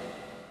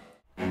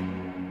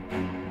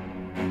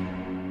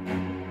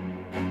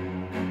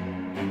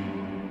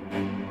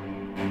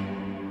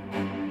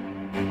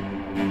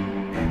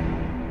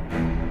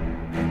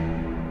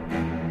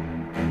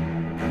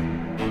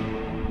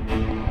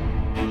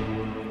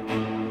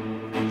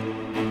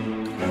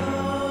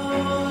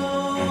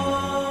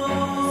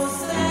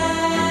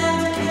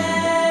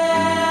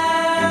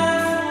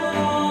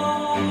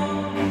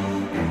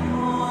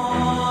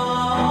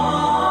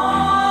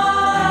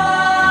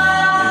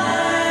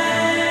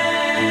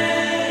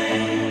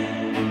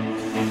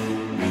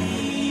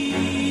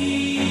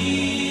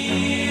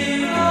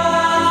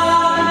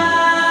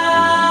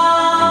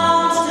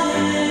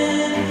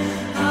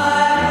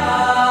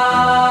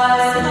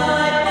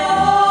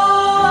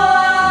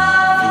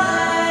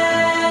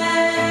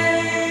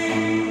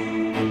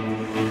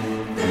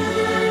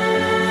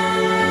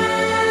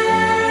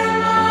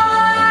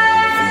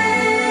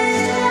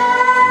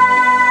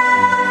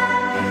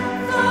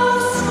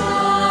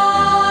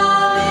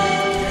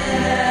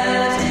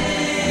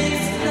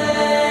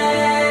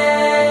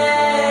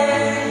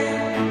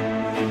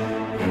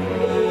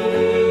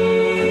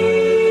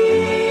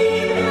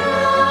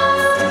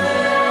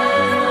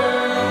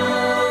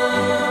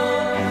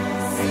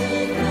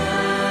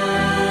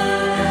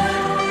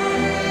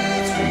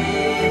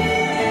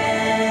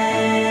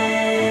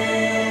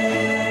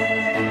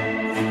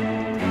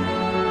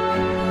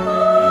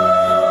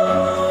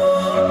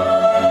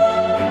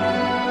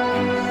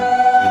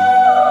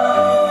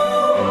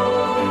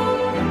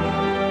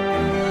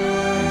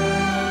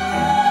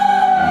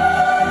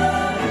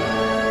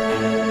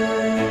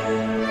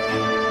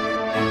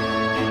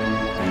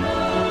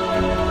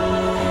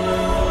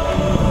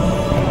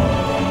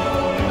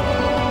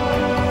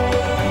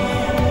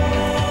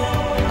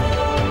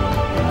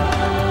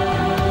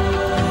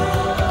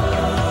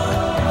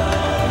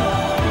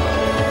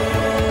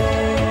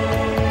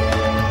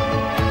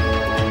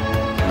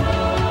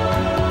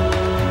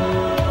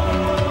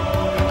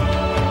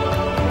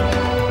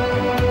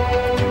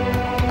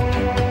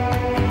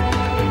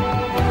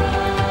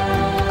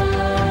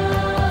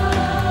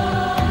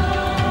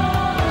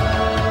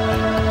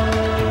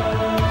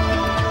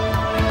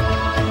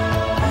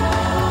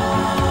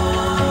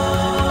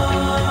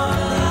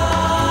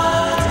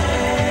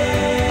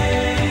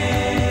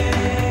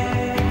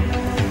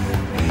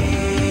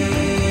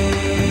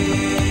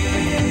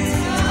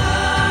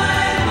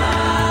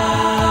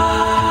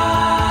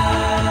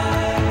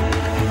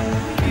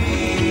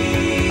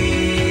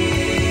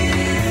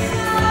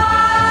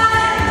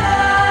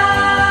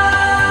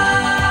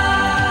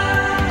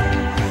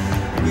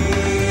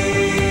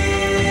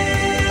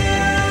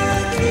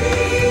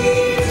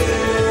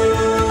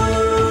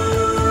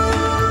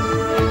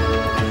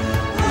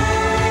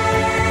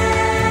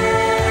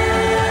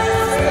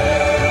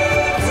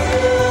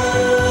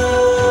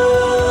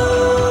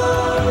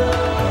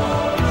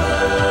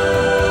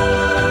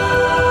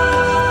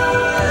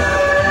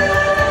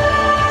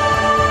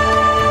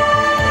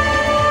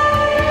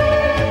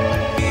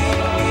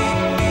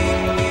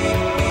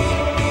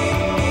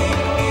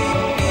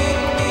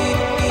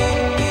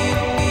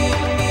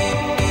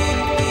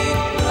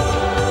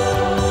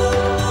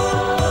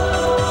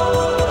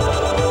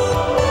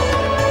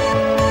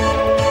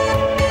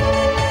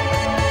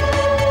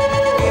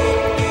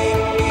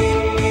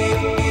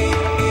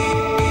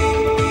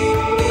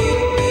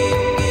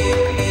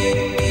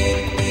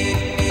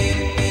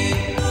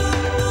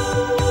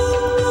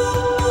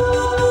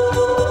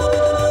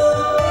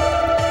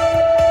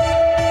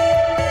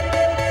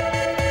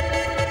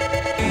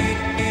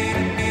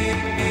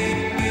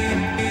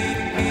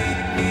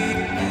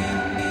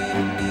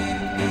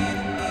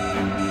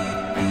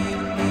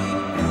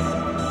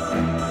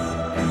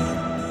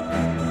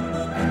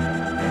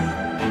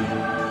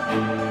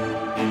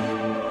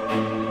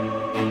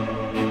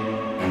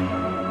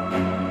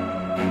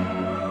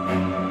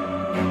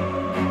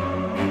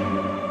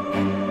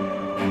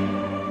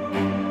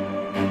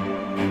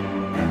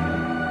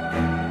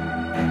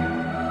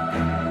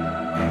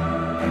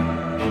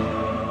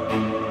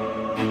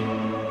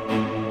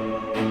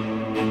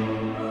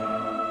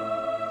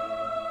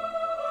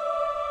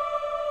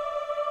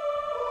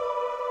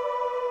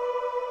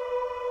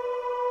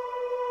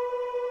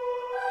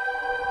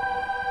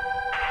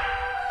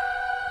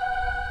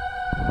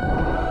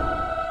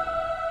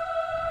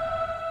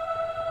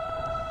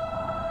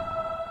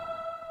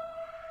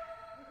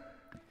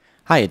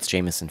 Hi, it's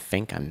Jameson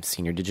Fink. I'm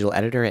Senior Digital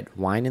Editor at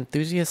Wine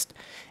Enthusiast,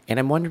 and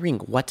I'm wondering,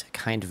 what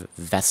kind of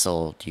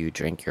vessel do you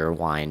drink your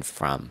wine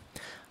from?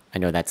 I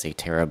know that's a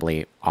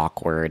terribly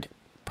awkward,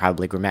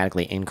 probably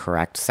grammatically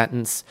incorrect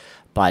sentence,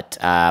 but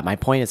my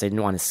point is I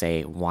didn't want to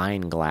say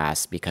wine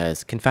glass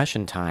because,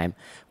 confession time,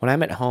 when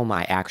I'm at home,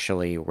 I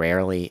actually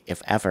rarely,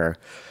 if ever,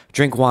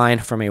 drink wine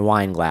from a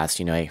wine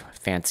glass, a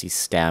fancy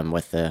stem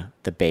with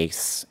the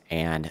base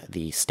and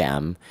the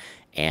stem,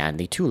 and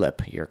the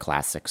tulip, your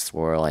classic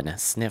swirl and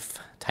sniff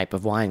type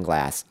of wine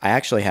glass. I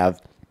actually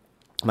have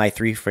my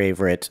 3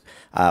 favorite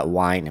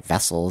wine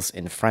vessels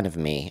in front of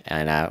me,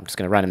 and I'm just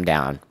going to run them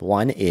down.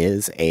 One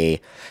is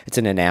it's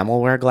an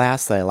enamelware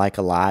glass that I like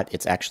a lot.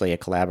 It's actually a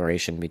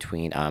collaboration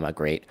between a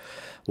great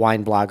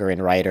wine blogger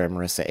and writer,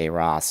 Marissa A.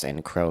 Ross,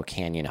 and Crow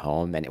Canyon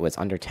Home, and it was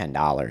under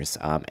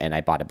 $10, and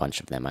I bought a bunch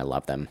of them. I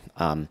love them.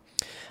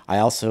 I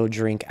also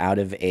drink out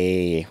of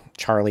a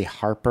Charlie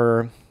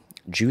Harper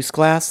juice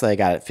glass that I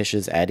got at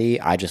Fish's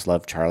Eddy. I just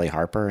love Charlie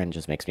Harper, and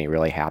just makes me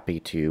really happy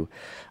to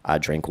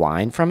drink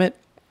wine from it.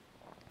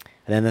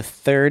 And then the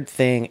third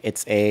thing,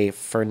 it's a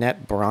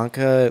Fernet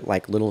Branca,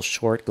 like little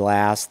short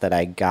glass that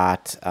I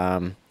got,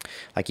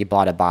 like you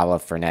bought a bottle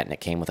of Fernet and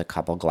it came with a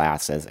couple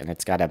glasses, and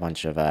it's got a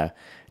bunch of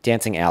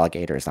dancing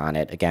alligators on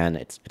it. Again,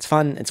 it's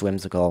fun, it's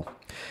whimsical,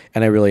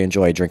 and I really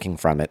enjoy drinking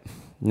from it.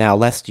 Now,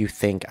 lest you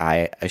think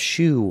I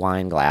eschew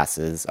wine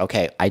glasses,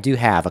 okay, I do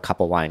have a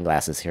couple wine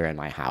glasses here in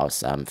my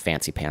house,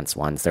 fancy pants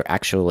ones. They're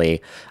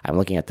actually, I'm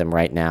looking at them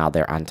right now,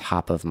 they're on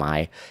top of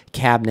my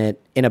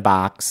cabinet in a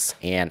box,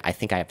 and I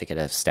think I have to get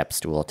a step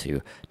stool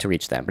to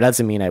reach them. But that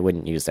doesn't mean I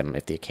wouldn't use them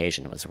if the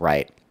occasion was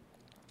right.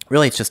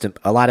 Really, it's just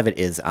a lot of it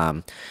is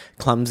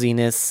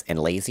clumsiness and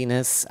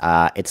laziness.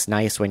 It's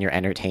nice when you're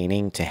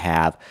entertaining to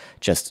have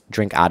just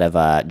drink out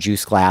of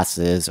juice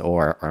glasses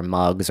or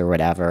mugs or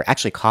whatever.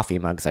 Actually, coffee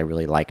mugs I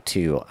really like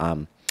too.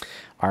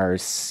 Our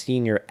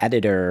senior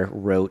editor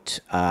wrote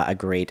a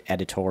great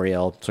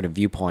editorial sort of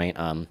viewpoint.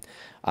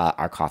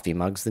 Our coffee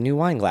mugs, the new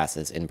wine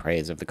glasses, in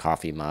praise of the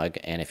coffee mug.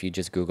 And if you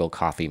just Google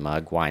coffee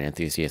mug, Wine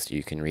Enthusiast,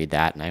 you can read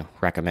that, and I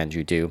recommend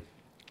you do.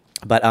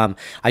 But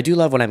I do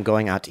love when I'm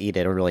going out to eat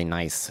at a really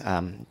nice,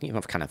 kind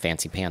of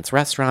fancy pants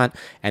restaurant,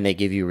 and they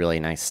give you really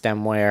nice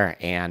stemware,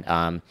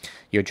 and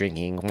you're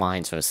drinking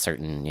wines of a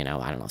certain,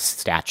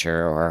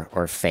 stature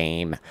or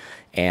fame,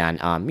 and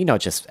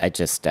it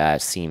just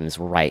seems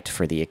right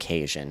for the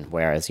occasion.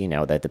 Whereas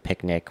the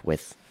picnic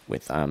with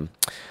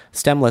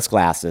stemless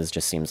glasses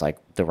just seems like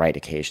the right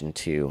occasion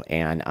too.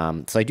 And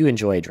so I do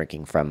enjoy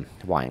drinking from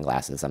wine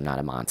glasses. I'm not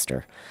a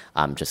monster.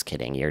 Just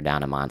kidding. You're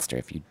not a monster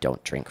if you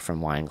don't drink from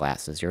wine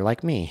glasses. You're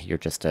like me. You're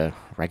just a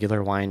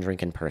regular wine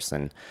drinking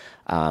person.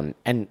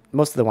 And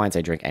most of the wines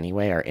I drink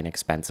anyway are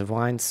inexpensive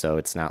wines, so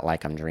it's not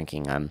like I'm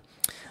drinking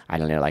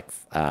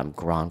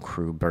Grand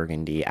Cru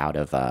Burgundy out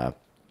of a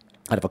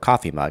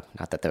coffee mug.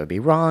 Not that would be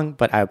wrong,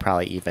 but I'd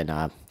probably even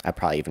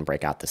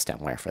break out the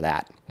stemware for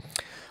that.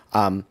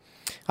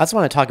 I also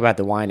want to talk about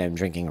the wine I'm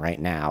drinking right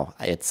now.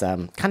 It's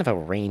kind of a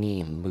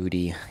rainy,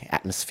 moody,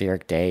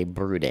 atmospheric day,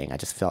 brooding. I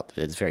just felt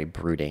it's very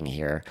brooding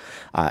here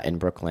in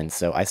Brooklyn.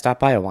 So I stopped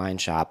by a wine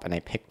shop and I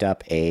picked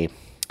up a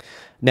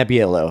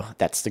Nebbiolo.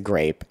 That's the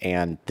grape.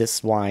 And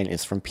this wine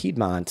is from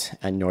Piedmont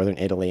in northern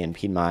Italy. And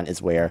Piedmont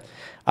is where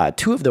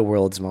 2 of the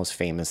world's most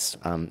famous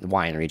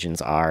wine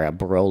regions are,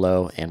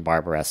 Barolo and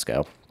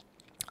Barbaresco.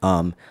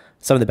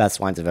 Some of the best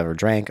wines I've ever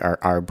drank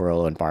are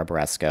Barolo and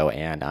Barbaresco,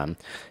 and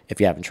if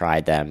you haven't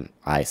tried them,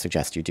 I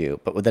suggest you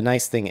do. But what the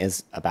nice thing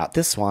is about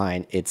this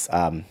wine, it's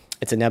a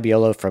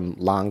Nebbiolo from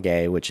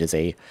Langhe, which is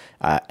a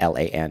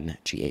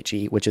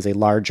Langhe, which is a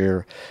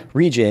larger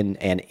region,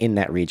 and in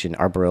that region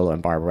are Barolo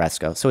and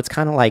Barbaresco. So it's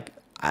kind of like,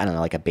 I don't know,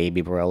 like a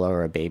baby Barolo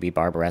or a baby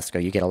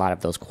Barbaresco. You get a lot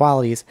of those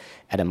qualities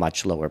at a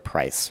much lower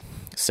price.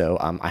 So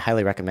I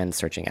highly recommend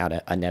searching out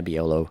a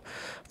Nebbiolo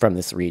from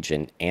this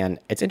region. And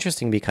it's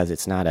interesting because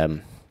it's not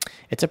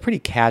it's a pretty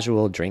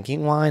casual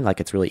drinking wine.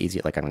 Like, it's really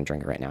easy. Like, I'm going to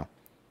drink it right now.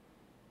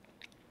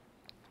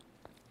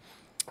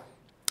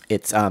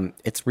 It's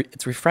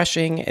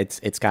refreshing.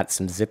 It's got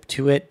some zip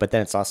to it, but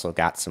then it's also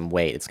got some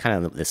weight. It's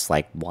kind of this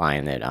like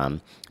wine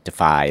that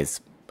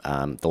defies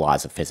the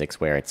laws of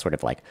physics, where it's sort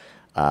of like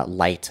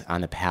light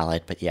on the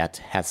palate, but yet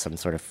has some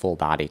sort of full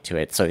body to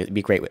it. So it'd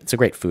be great. It's a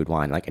great food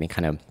wine, like any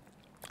kind of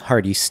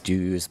hearty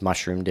stews,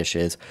 mushroom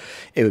dishes.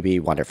 It would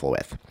be wonderful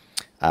with.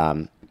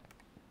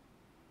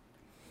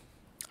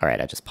 All right,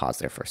 I just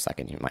paused there for a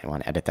second. You might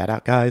want to edit that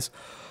out, guys.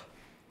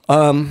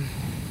 So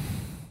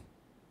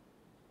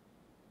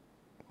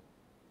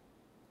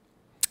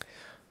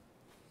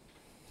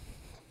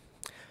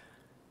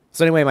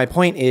anyway, my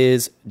point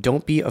is,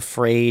 don't be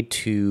afraid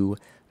to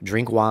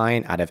drink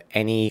wine out of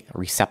any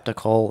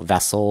receptacle,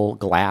 vessel,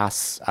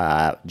 glass,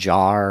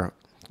 jar,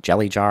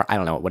 jelly jar, I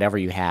don't know, whatever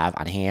you have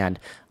on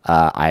hand.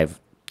 I've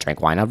drank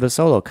wine out of a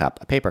Solo cup,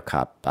 a paper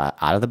cup,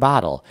 out of the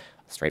bottle,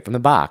 straight from the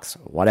box,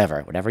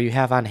 whatever you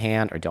have on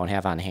hand or don't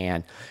have on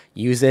hand,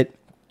 use it.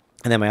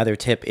 And then my other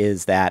tip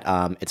is that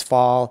it's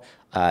fall.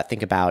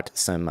 Think about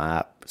some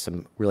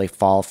really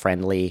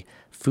fall-friendly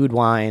food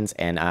wines,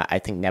 and I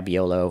think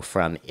Nebbiolo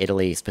from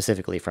Italy,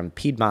 specifically from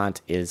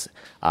Piedmont, is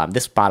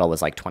this bottle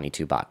was like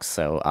 $22,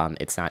 so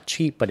it's not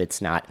cheap, but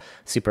it's not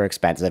super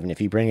expensive. And if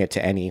you bring it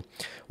to any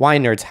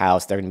wine nerd's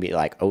house, they're gonna be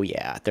like, oh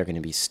yeah, they're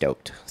gonna be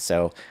stoked.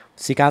 So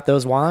seek out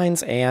those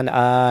wines, and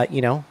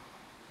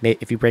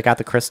if you break out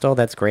the crystal,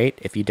 that's great.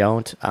 If you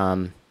don't,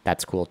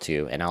 that's cool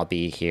too. And I'll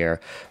be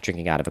here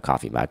drinking out of a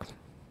coffee mug.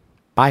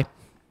 Bye.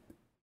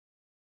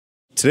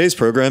 Today's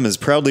program is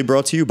proudly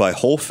brought to you by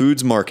Whole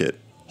Foods Market.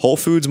 Whole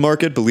Foods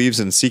Market believes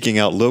in seeking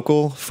out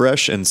local,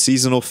 fresh, and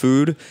seasonal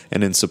food,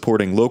 and in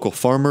supporting local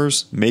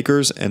farmers,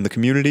 makers, and the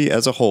community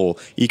as a whole,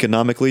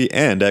 economically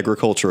and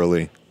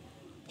agriculturally.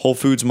 Whole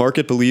Foods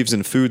Market believes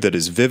in food that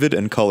is vivid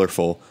and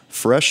colorful,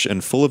 fresh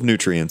and full of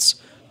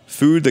nutrients.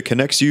 Food that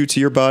connects you to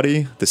your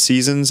body, the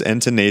seasons,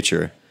 and to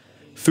nature.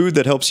 Food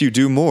that helps you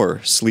do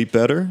more, sleep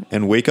better,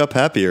 and wake up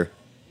happier.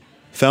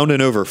 Found in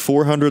over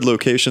 400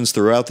 locations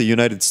throughout the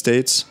United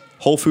States,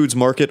 Whole Foods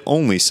Market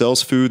only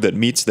sells food that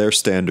meets their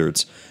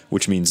standards,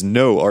 which means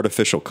no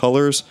artificial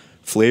colors,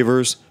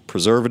 flavors,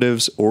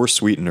 preservatives, or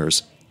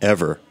sweeteners,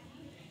 ever.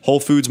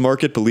 Whole Foods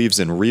Market believes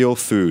in real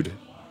food.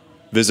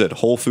 Visit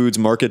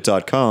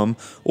WholeFoodsMarket.com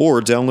or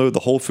download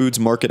the Whole Foods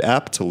Market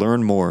app to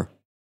learn more.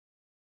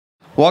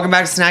 Welcome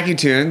back to Snacky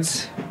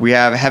Tunes. We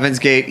have Heaven's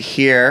Gate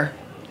here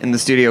in the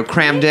studio,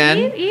 crammed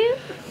in.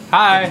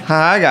 Hi.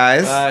 Hi,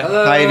 guys.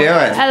 Hello. How you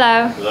doing?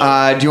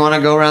 Hello. Do you want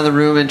to go around the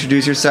room,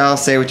 introduce yourself,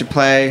 say what you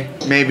play,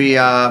 maybe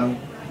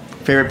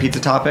favorite pizza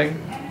topping?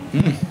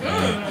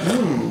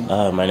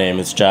 My name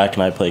is Jack,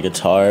 and I play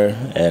guitar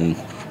and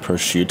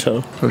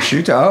prosciutto.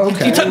 Prosciutto? Oh,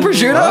 okay. You took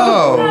prosciutto?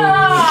 Oh.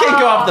 You can't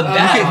go off the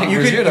bat.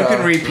 You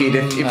can repeat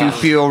if you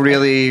feel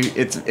really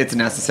it's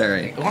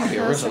necessary. I want to be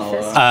original.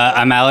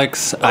 I'm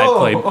Alex. I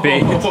play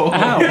bass.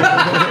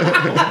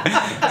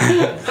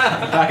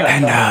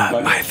 And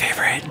my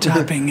favorite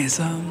topping is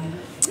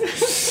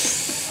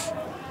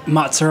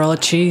mozzarella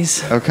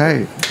cheese.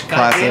 Okay.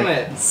 God damn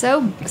it.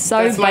 So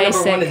That's my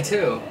number 1 and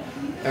 2.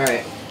 All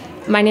right.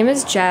 My name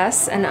is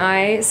Jess, and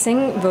I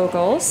sing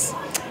vocals.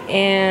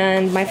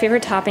 And my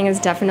favorite topping is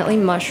definitely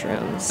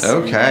mushrooms.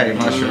 Okay,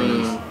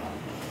 mushrooms.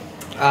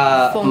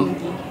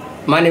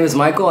 My name is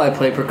Michael. I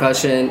play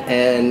percussion,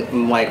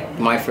 and like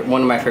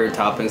one of my favorite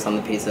toppings on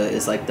the pizza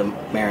is like the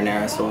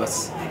marinara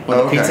sauce.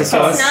 The pizza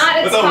sauce. It's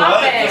not a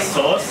topping.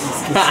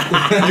 Sauce?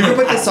 You can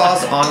put the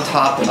sauce on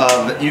top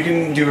of. You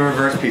can do a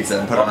reverse pizza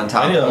and put it on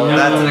top.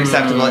 That's an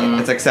acceptable.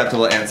 It's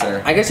acceptable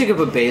answer. I guess you could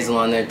put basil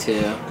on there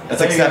too. That's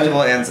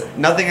acceptable answer.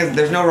 Nothing is.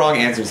 There's no wrong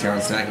answers here on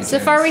Snacky. So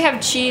far, we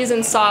have cheese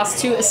and sauce,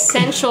 two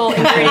essential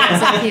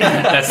ingredients of pizza.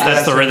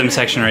 That's the rhythm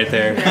section right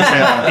there.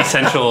 Yeah.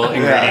 Essential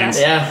ingredients.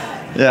 Yeah.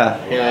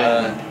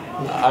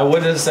 I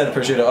would have said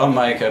prosciutto. I'm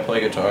Mike. I play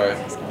guitar.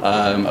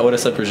 I would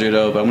have said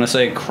prosciutto, but I'm gonna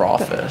say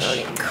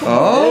crawfish.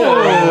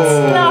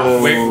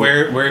 Oh.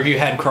 Where have you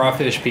had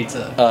crawfish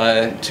pizza?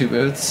 Two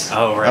Boots.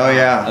 Oh right. Oh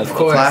yeah. Of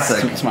course.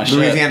 Classic. It's my shit.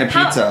 Louisiana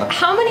pizza.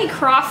 How many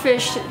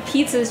crawfish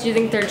pizzas do you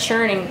think they're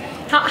churning?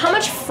 How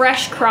much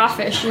fresh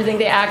crawfish do you think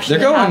they actually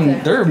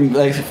have there? They're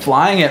like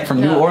flying it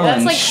from New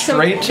Orleans That's like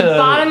straight to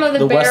bottom of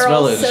the West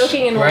barrel, Village.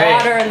 soaking in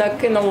water in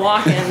the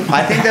walk-in.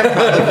 I think they're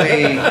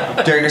probably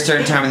during a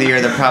certain time of the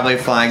year they're probably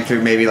flying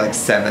through maybe like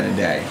 7 a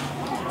day,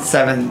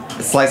 7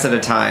 slice at a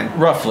time.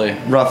 Roughly.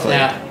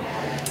 Yeah.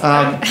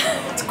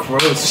 It's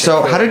gross.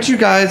 So how did you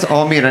guys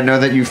all meet? I know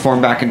that you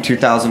formed back in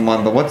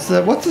 2001, but what's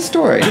the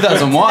story?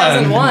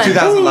 2001.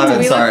 2011. Do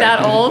we Sorry. look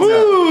that old?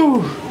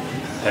 Woo!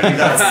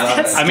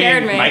 That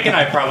scared me. Mike and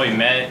I probably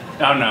met.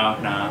 Oh no.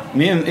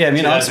 Me and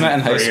Alex met in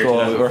high 2003 or school.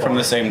 We were 2004. from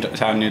the same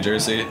town, New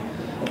Jersey.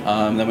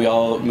 Then we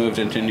all moved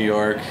into New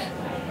York.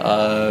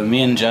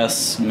 Me and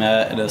Jess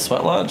met at a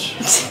sweat lodge.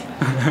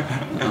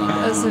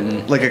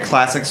 Like a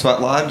classic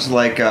sweat lodge,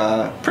 like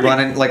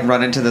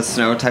run into the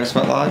snow type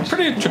sweat lodge.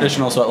 Pretty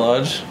traditional sweat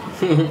lodge.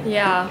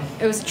 Yeah,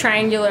 it was a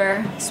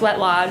triangular sweat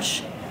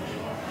lodge.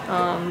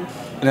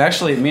 And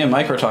actually, me and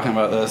Mike were talking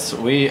about this.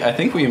 I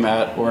think we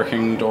met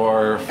working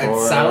door for At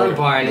Silent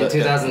Barn in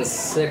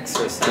 2006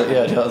 or something.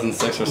 Yeah,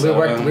 2006 or so.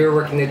 We were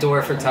working the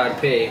door for Todd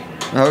P.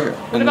 Okay.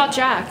 What about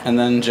Jack? And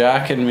then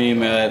Jack and me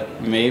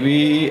met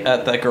maybe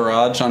at that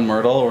garage on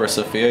Myrtle where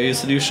Sophia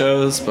used to do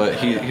shows, but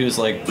he was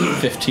like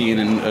 15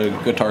 and a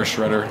guitar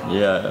shredder.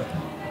 Yeah.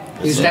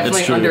 He's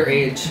definitely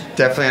underage.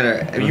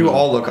 Definitely under. You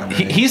all look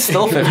underage. He's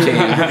still 15.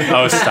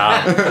 Oh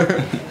stop.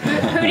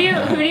 Who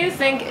do you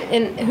think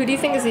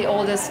is the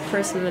oldest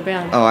person in the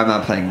band? Oh, I'm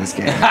not playing this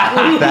game.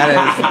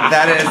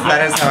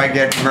 that is how I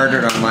get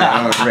murdered on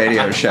my own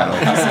radio show.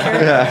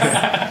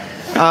 Yeah.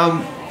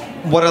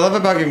 What I love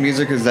about your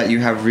music is that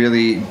you have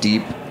really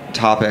deep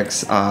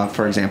topics.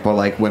 For example,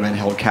 like women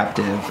held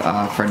captive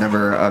for a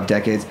number of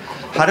decades.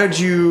 How did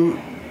you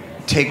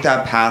take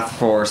that path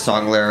for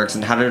song lyrics,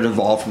 and how did it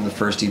evolve from the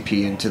first EP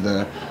into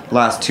the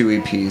last 2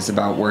 EPs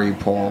about where you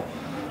pull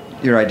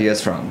your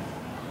ideas from?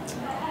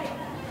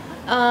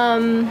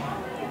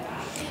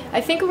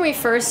 I think when we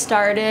first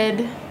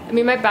started, I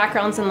mean, my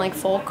background's in like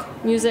folk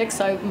music,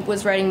 so I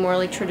was writing more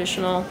like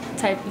traditional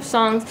type of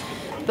songs.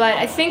 But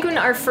I think when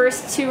our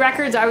first 2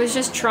 records, I was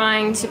just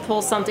trying to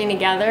pull something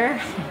together.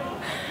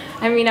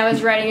 I mean, I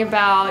was writing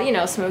about, you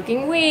know,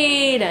 smoking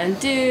weed and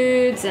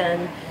dudes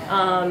and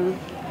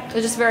it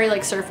was just very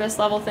like surface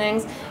level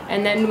things.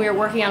 And then we were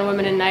working on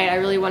Women in Night. I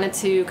really wanted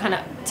to kind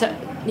of,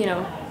 you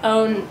know,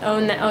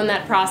 own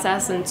that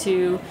process and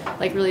to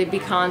like really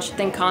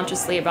think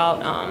consciously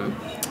about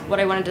what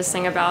I wanted to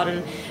sing about. And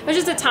it was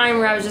just a time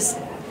where I was just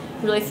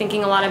really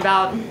thinking a lot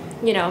about,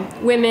 you know,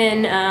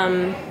 women,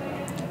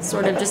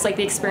 sort of just like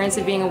the experience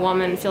of being a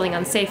woman, feeling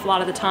unsafe a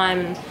lot of the time.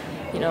 And,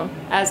 you know,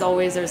 as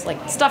always, there's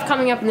like stuff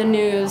coming up in the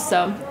news,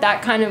 so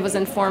that kind of was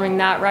informing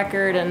that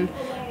record. And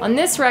on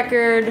this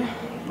record,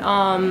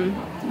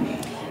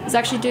 I was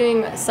actually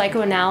doing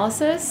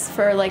psychoanalysis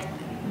for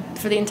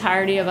the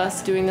entirety of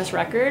us doing this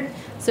record.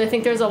 So I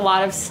think there's a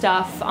lot of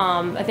stuff.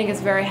 I think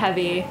it's very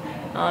heavy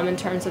in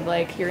terms of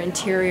like your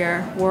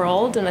interior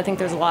world, and I think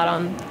there's a lot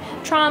on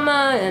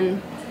trauma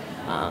and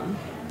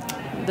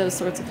those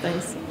sorts of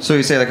things. So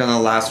you say like on the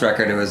last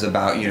record it was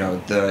about, you know,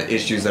 the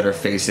issues that are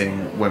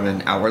facing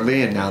women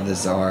outwardly, and now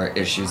these are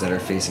issues that are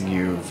facing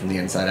you from the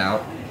inside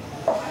out?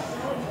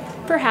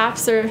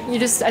 Perhaps, or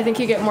I think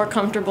you get more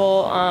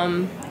comfortable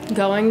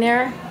going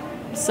there.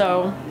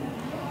 So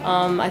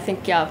I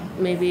think, yeah,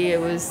 maybe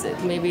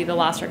the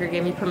last record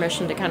gave me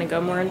permission to kind of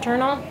go more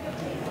internal.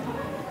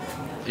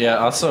 Yeah,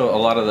 also a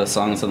lot of the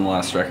songs on the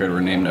last record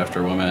were named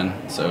after women,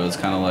 so it was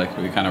kind of like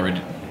we kind of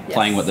were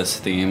playing with this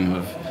theme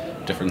of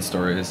different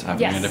stories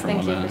happening to different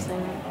women. Yes, thank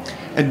you for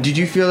saying that. And did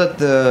you feel that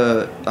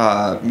the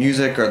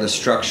music or the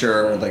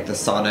structure or like the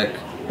sonic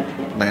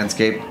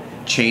landscape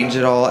changed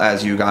at all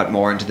as you got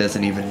more into this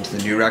and even into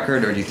the new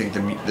record, or do you think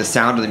the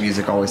sound of the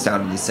music always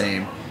sounded the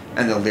same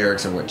and the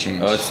lyrics are what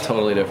changed? Oh, it's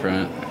totally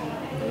different.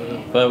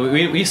 But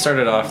we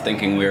started off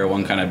thinking we were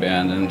one kind of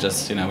band, and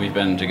just, you know, we've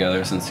been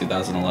together since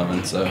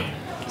 2011, so...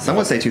 Some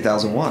would say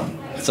 2001.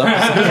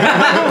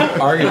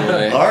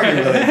 Arguably.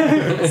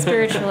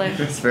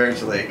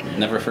 Spiritually.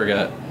 Never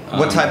forget.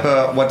 What type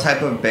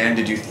of band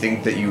did you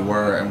think that you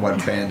were, and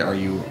what band are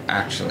you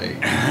actually?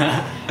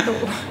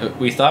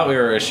 We thought we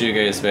were a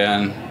shoegaze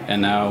band,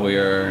 and now we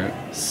are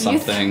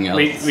something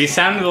else. We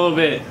sounded a little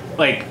bit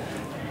like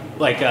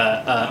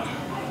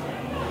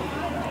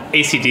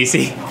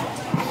AC/DC.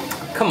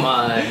 Come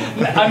on.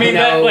 I mean,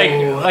 No.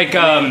 that,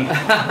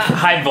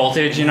 high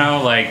voltage, you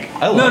know, like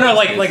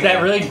that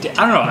really. I don't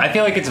know. I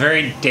feel like it's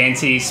very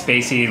dancey,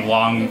 spacey,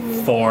 long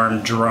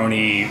form,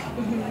 droney.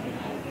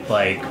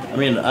 Like, I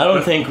mean, I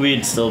don't think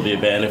we'd still be a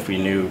band if we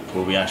knew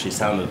what we actually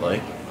sounded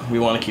like. We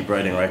want to keep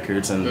writing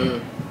records,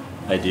 and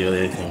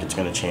ideally, I think it's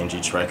going to change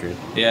each record.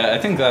 Yeah, I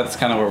think that's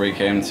kind of where we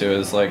came to,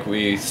 is like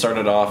we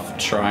started off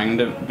trying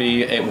to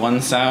be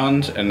one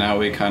sound, and now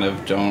we kind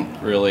of don't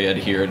really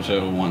adhere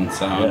to one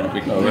sound.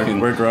 Yeah.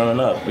 We're growing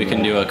up. We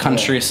can do a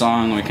country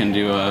song, we can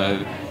do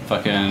a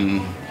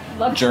fucking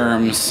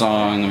germ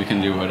song, we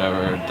can do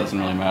whatever, it doesn't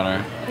really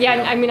matter.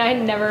 Yeah, I mean, I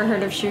had never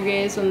heard of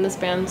shoegaze when this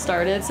band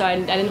started, so I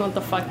didn't know what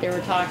the fuck they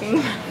were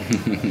talking.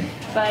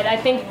 But I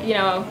think, you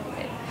know,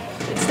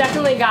 it's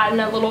definitely gotten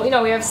a little, you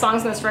know, we have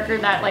songs on this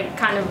record that like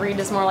kind of read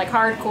as more like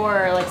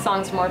hardcore, or like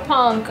songs more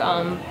punk.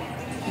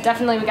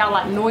 Definitely we got a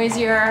lot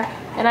noisier,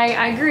 and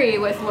I agree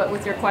with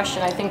your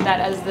question. I think that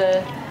as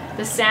the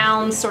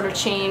sounds sort of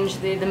change,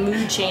 the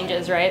mood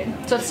changes, right?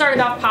 So it started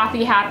off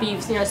poppy, happy,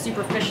 you know,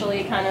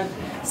 superficially kind of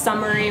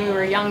summery. We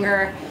were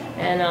younger,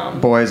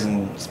 and boys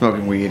and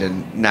smoking weed,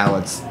 and now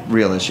it's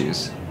real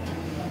issues.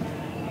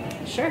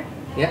 Sure.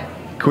 Yeah.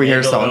 Can we hear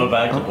a song? Go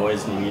back to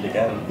boys and weed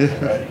again.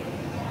 Right.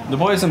 The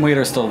boys and weed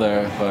are still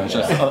there, but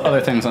just other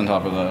things on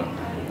top of that.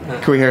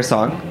 Can we hear a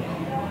song?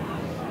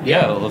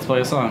 Yeah, let's play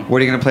a song. What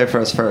are you going to play for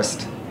us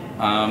first?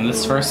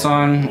 This first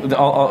song,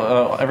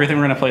 everything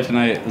we're going to play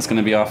tonight is going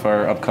to be off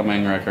our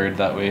upcoming record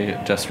that we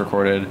just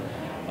recorded.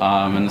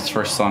 And this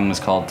first song is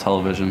called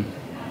Television.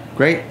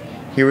 Great.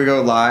 Here we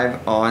go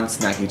live on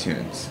Snacky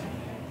Tunes.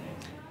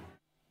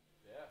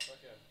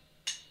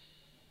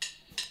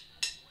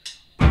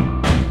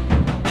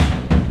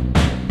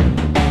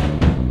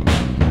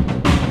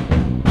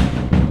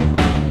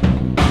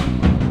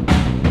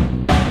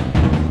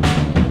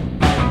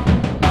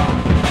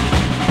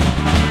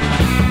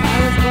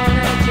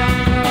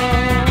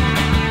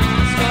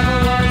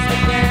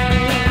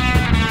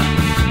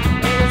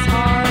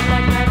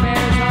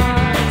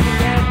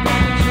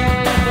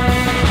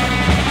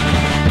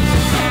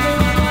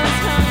 Everyone was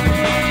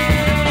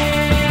hungry.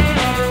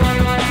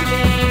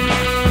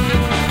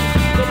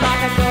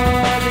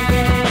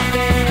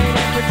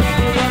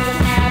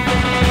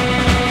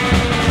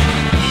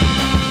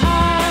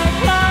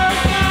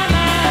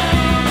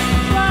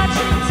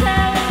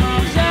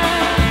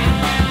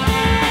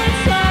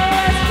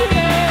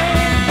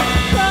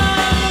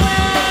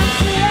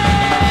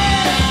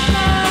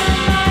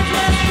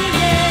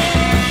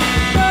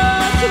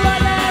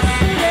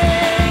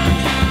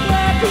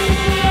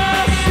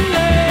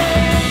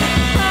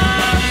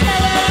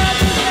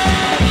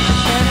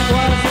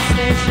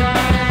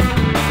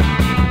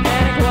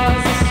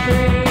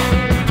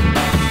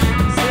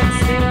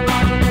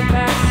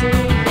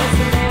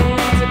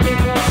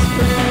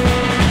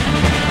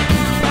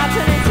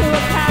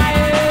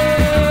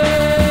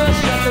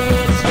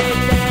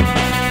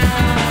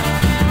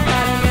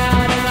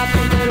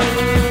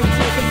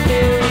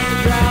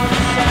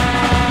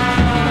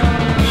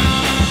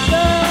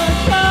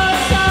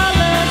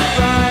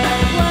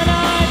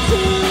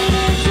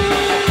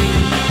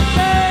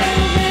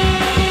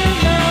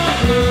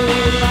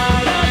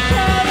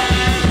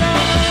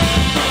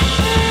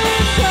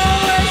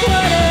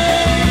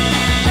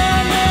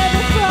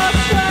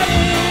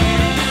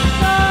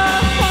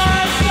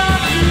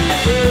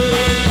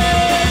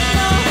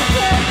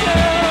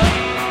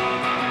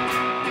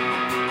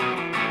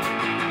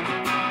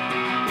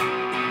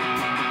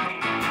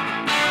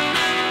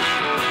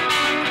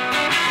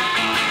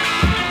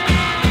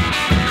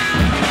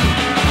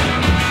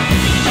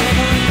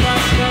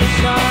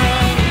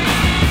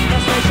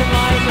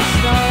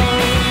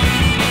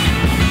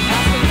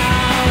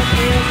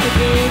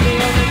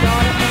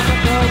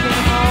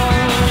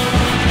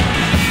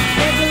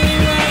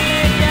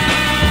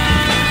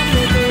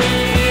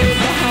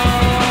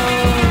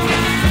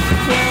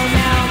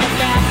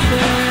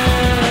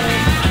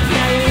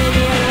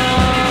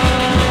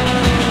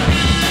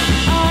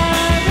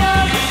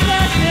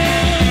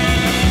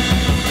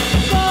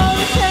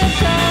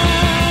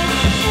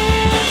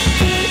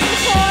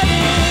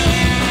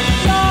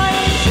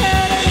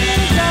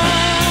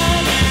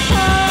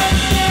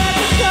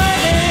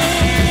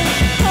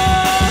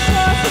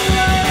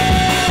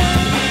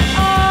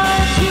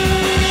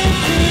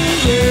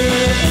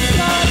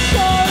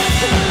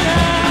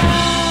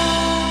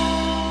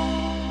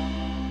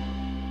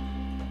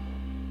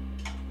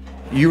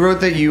 You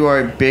wrote that you are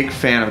a big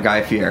fan of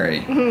Guy Fieri.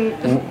 I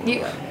don't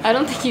think I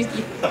don't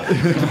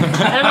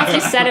know if you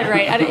said it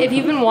right. If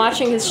you've been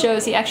watching his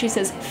shows, he actually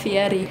says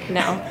Fieri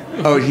now.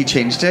 Oh, he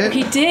changed it?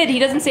 He did. He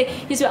doesn't say,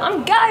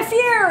 I'm Guy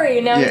Fieri.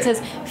 Now Yeah. he says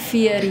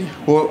Fieri.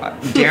 Well,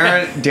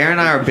 Darren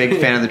and I are a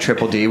big fan of the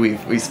Triple D.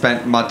 We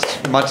spent much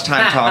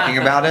time talking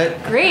about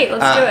it. Great,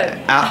 let's do it.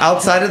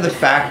 Outside of the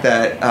fact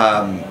that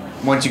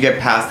once you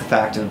get past the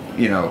fact of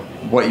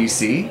what you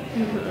see,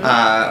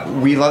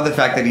 we love the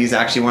fact that he's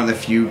actually one of the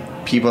few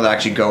people that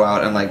actually go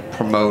out and like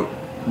promote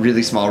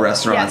really small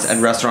restaurants,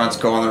 and restaurants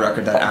go on the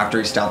record that after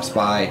he stops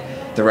by,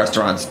 the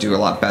restaurants do a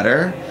lot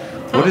better.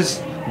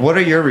 What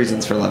are your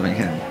reasons for loving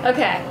him?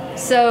 Okay,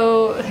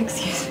 so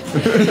excuse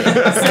me.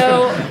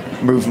 So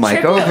move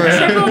mic over.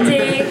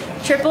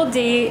 Triple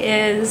D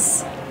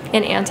is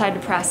an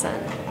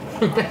antidepressant.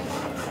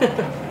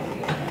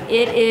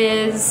 It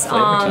is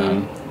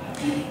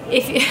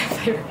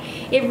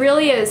it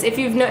really is. If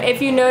you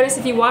notice,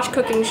 if you watch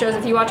cooking shows,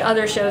 if you watch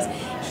other shows,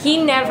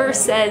 he never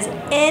says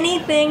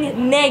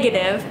anything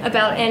negative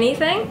about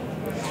anything,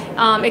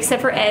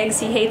 except for eggs.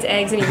 He hates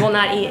eggs and he will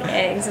not eat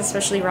eggs,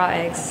 especially raw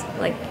eggs,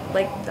 like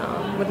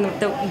with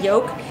the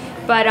yolk.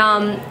 But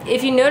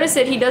if you notice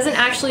it, he doesn't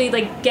actually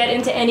like get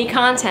into any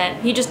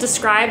content. He just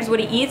describes what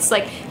he eats.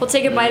 Like he'll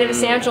take a bite of a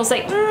sandwich and he'll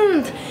say,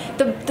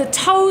 the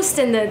toast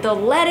and the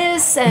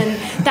lettuce and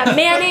that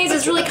mayonnaise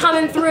is really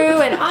coming through,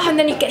 and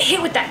then you get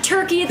hit with that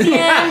turkey at the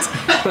end.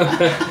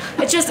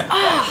 It's just so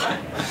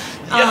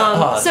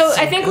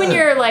I think when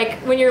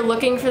you're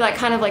looking for that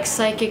kind of like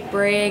psychic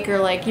break, or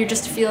like you're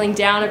just feeling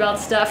down about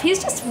stuff,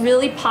 he's just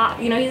really he's a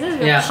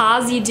really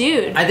posy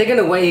dude. I think in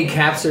a way he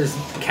captures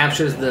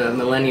the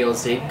millennial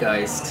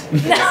zeitgeist.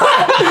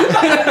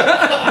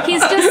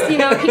 He's just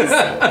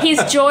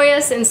he's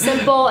joyous and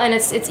simple, and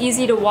it's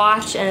easy to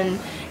watch, and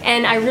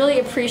I really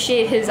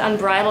appreciate his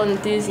unbridled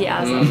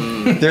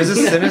enthusiasm. There's a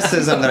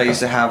cynicism that I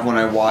used to have when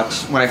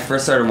I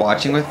first started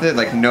watching with it.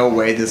 Like, no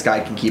way this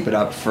guy can keep it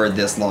up for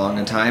this long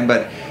a time.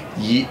 But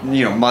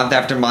month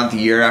after month,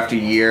 year after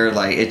year,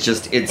 like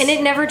and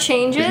it never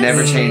changes. It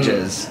never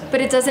changes.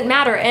 But it doesn't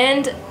matter,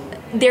 and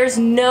there's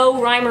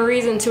no rhyme or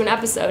reason to an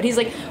episode. He's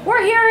like,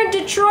 we're here in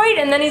Detroit,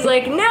 and then he's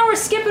like, now we're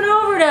skipping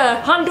over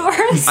to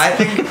Honduras. I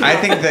think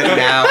that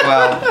now,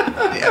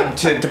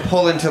 to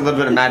pull into a little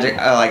bit of magic,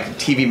 like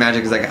TV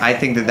magic, is like, I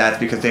think that's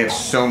because they have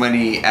so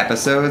many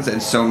episodes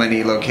and so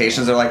many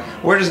locations. They're like,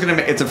 we're just gonna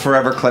it's a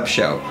forever clip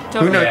show.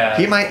 Totally. Who knows? Yeah.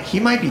 He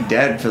might be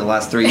dead for the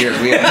last 3 years.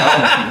 We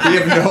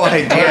have no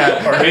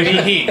idea. Or maybe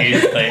he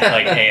is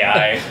like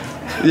AI.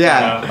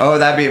 Yeah. Oh,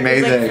 that'd be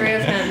amazing. There's like 3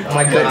 of him. Oh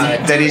my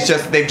goodness. That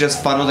they've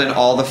just funneled in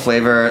all the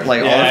flavor, all the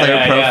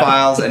flavor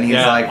profiles, and he's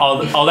like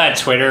all that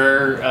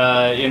Twitter,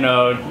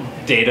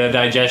 data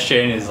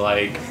digestion is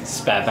like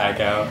spat back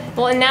out.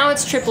 Well, and now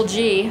it's Triple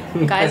G,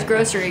 Guy's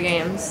Grocery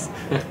Games.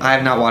 I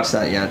have not watched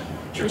that yet.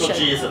 Triple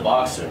G is a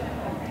boxer.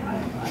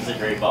 He's a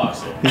great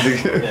boxer.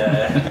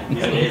 Yeah,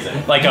 he's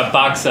amazing. Like a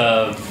box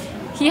of.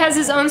 He has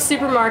his own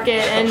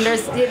supermarket, and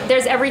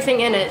there's everything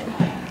in it.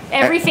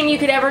 Everything you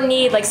could ever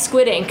need, like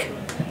Squid Ink.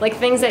 Like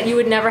things that you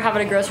would never have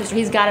at a grocery store.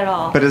 He's got it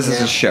all. But is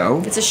this a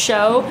show? It's a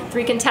show.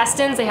 3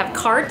 contestants. They have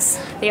carts.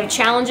 They have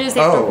challenges.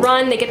 They have to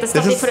run. They get the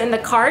stuff. They put it in the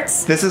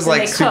carts. This is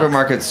like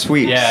supermarket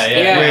sweeps. Yeah.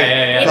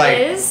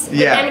 It is.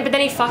 But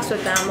then he fucks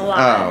with them a lot.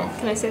 Oh.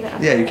 Can I say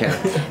that? Yeah, you can.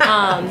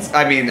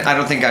 I mean, I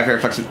don't think Guy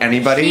Fieri fucks with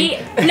anybody.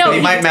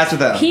 He might mess with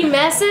them. He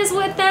messes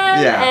with them,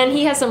 and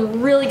he has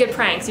some really good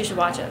pranks. You should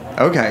watch it.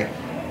 Okay.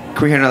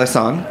 Can we hear another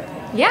song?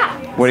 Yeah.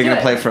 What are you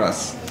gonna play for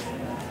us?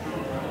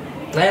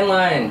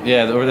 Landline.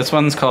 Yeah, this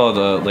one's called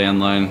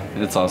Landline.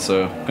 It's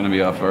also going to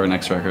be off our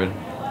next record.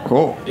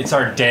 Cool. It's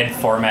our dead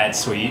format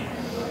suite.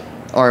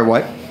 Our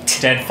what?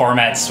 Dead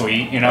format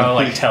suite,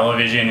 like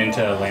television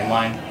into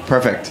landline.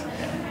 Perfect.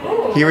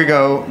 Here we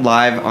go,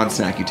 live on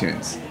Snacky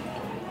Tunes.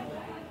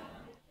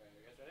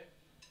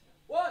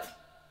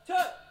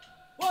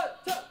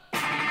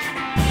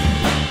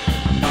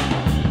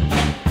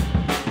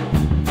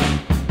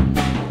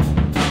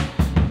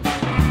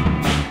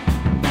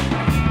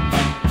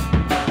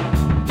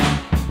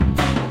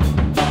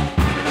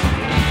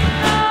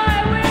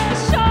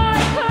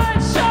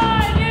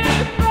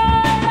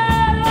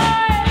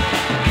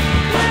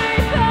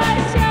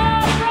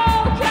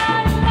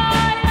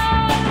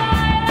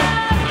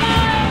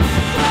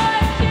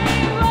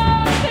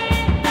 Broken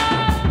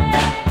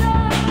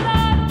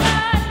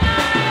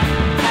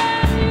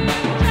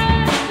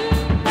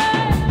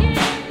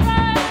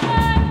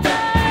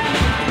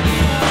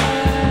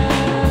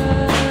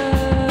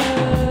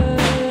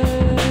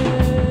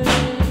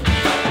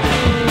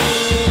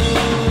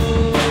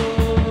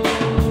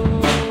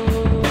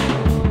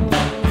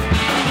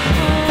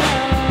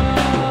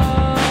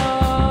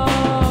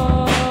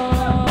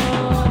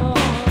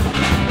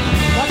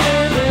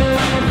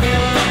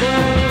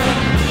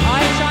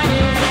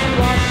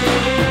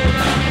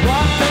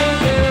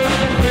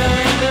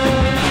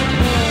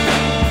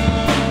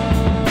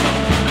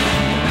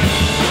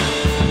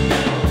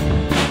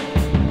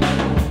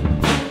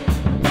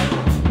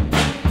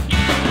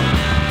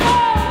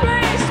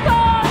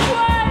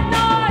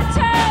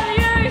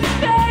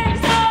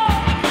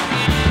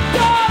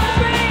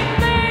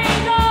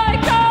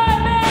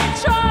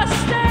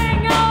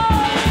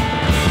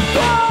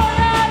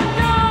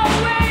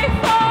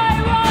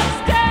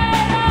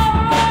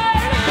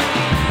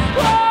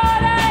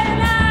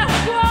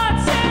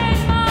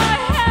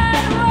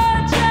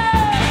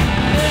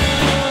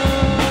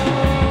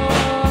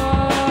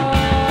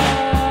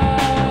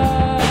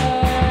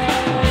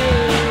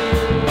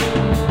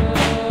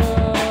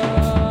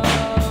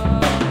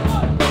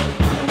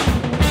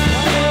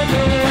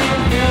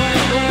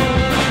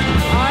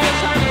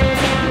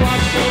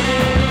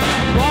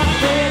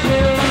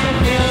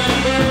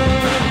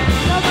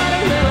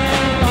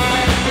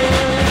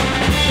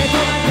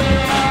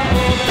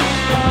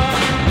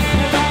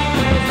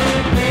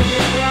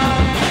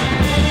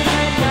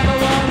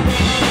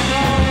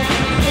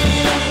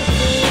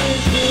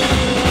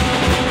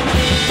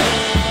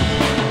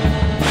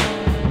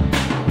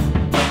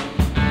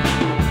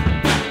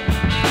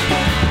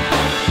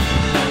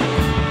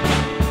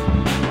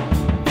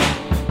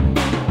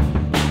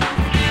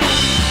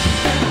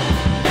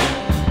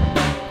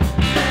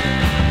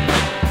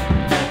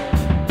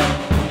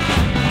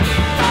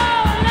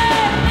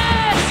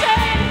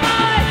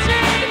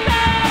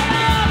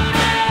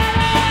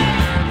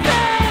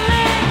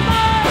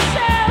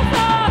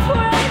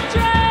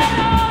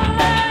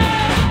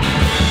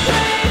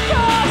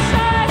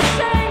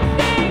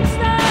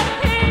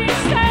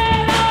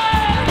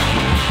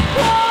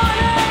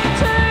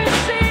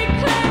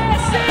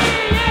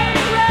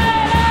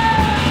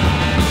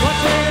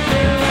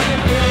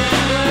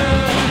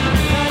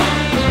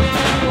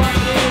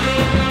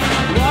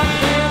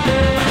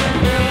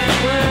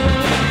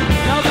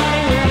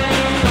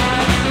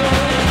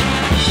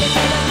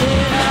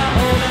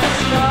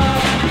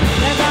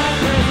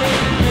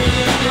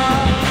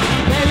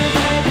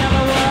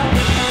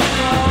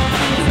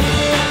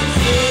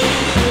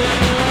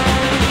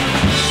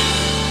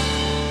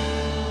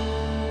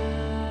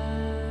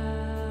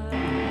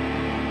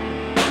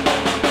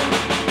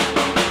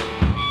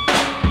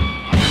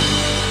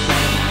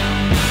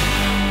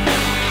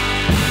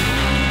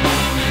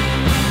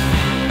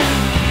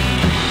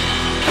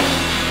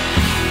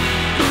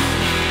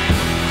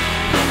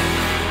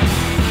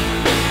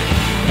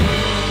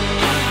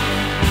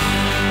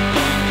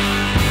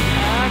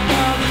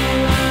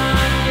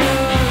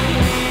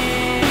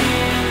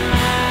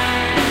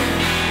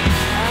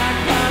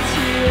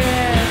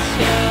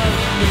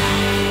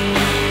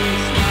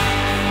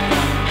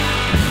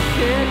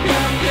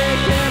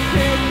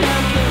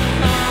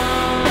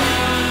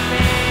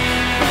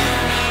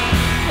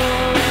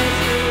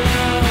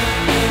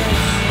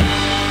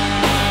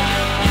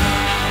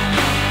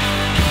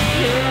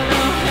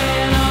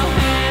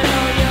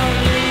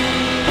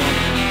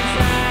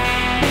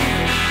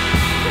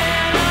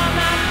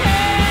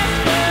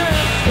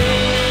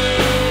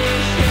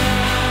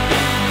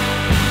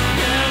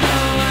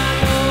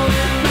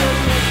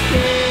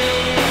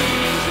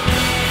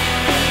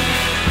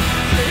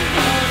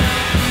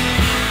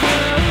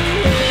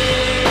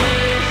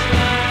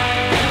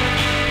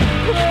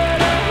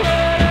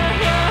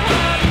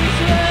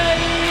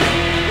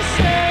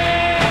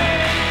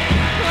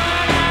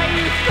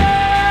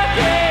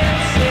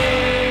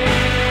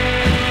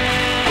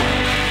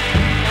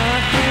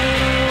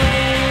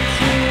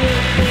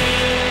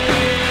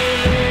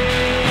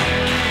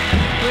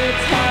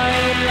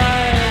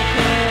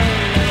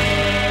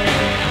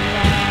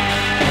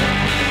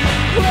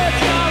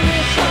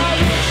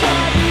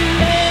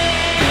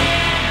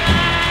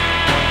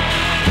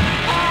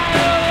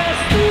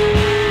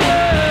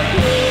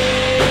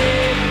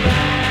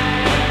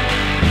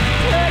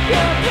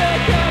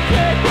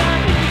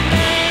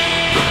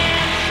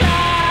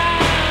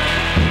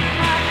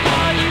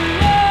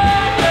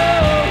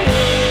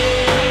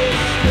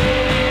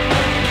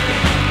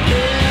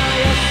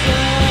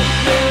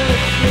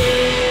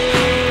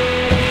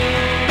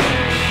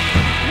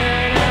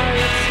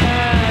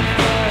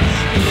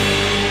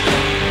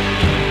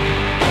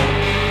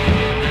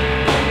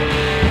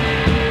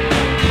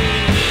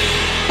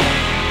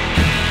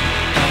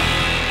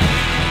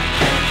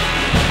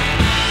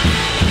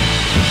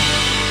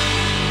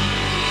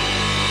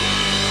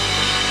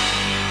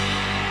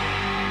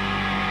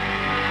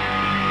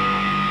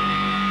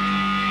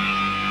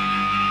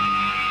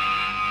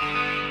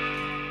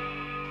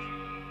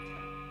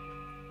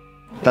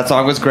That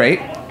song was great.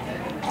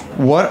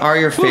 What are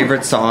your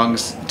favorite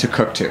songs to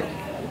cook to?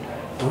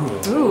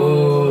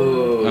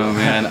 Ooh. Oh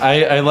man,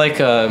 I like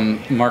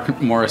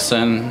Mark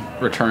Morrison,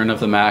 Return of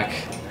the Mac,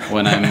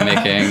 when I'm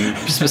making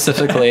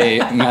specifically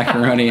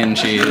macaroni and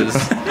cheese.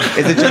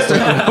 Is it just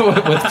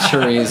with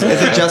chorizo?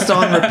 Is it just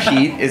on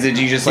repeat? Is it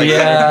you just like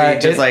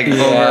repeat, just like over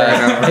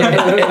and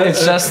over?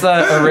 It's just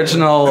that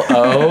original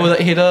O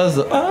that he does.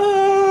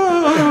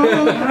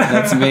 Oh,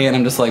 that's me, and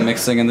I'm just like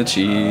mixing in the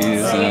cheese.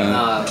 And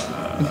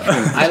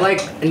I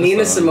like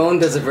Nina Simone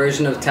does a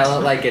version of "Tell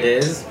It Like It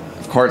Is."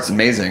 Of course,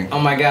 amazing. Oh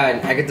my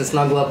god, I get to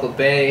snuggle up with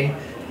Bay,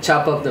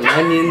 chop up the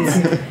onions.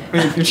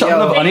 You're chopping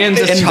up onions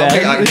in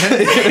bed.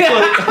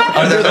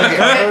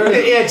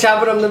 Yeah,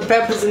 chopping up the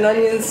peppers and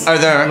onions. Are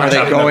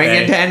they going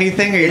into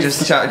anything, or you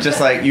just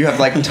like you have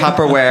like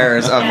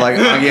Tupperwares of like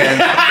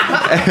onions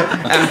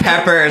and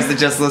peppers that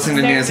just listen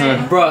to Nina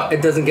Simone? Bro,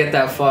 it doesn't get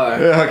that far.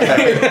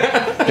 Okay.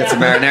 Get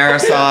some marinara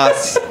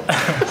sauce,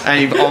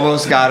 and you've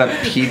almost got a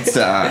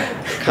pizza,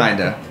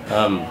 kinda.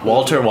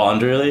 Walter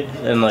Wanderley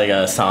and like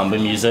samba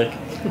music.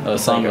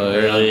 Samba,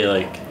 like early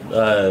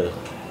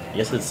I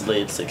guess it's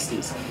late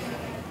 60s.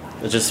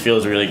 It just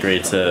feels really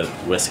great to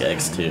whisk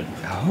eggs too.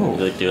 Oh.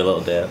 Like do a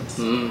little dance.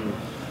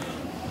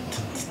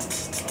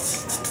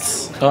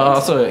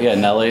 Also, yeah,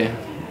 Nelly.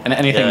 And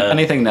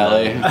anything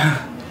Nelly.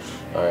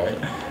 Alright.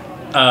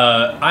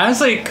 I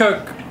honestly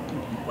cook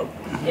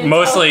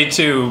mostly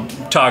to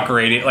talk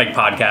radio, like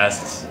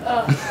podcasts.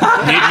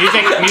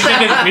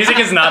 Music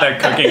is not a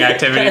cooking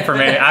activity for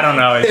me. I don't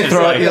know. It's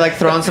just You're like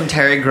throwing some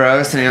Terry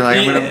Gross, and you're like,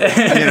 I'm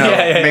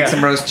gonna make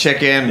some roast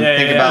chicken,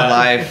 think about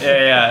life.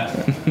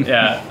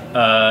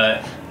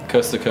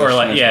 Coast to coast. Or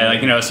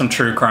like some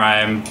true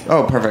crime.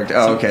 Oh, perfect.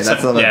 Oh, okay.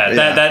 That's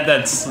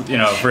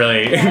that's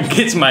really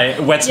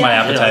wets my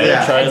appetite.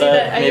 Yeah, try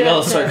that. Maybe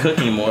I'll start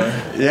cooking more.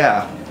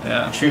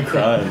 Yeah. True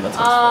crime. That's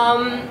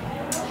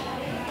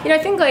I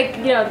think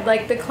like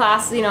the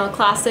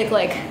classic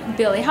like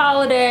Billie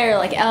Holiday or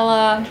like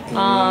Ella,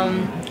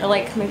 or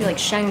like maybe like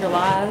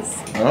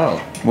Shangri-La's. Oh,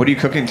 what are you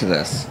cooking to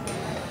this?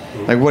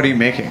 Like, what are you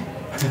making?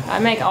 I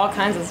make all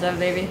kinds of stuff,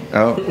 baby.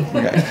 Oh,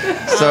 okay.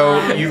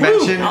 So you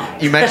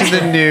mentioned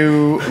the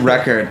new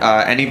record.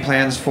 Any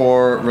plans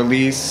for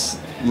release,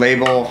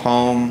 label,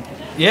 home?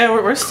 Yeah,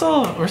 we're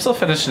still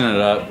finishing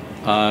it up.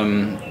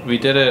 We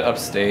did it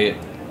upstate,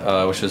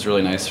 which was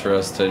really nice for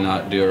us to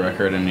not do a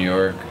record in New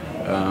York.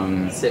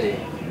 City.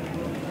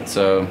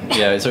 So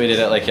we did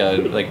it like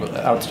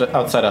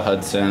outside of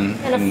Hudson.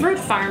 And a fruit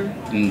farm.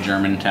 In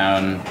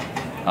Germantown,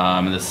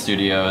 in the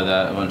studio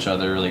that a bunch of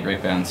other really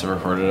great bands have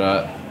recorded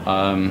at.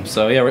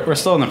 We're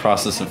still in the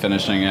process of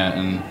finishing it,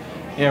 and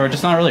we're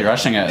just not really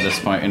rushing it at this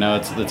point.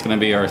 It's going to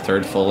be our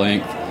third full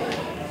length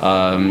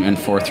and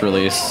fourth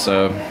release,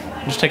 so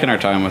we're just taking our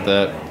time with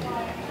it.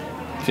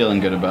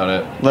 Feeling good about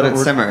it. Let it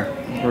simmer.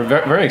 We're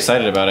very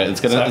excited about it. It's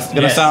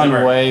gonna sound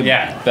way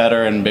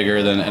better and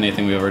bigger than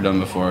anything we've ever done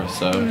before.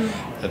 So I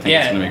think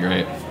it's gonna be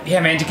great. Yeah,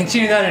 man. To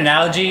continue that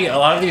analogy, a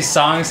lot of these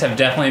songs have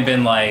definitely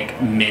been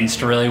like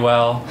minced really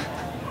well.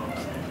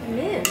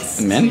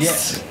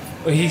 Minced?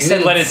 Yeah. He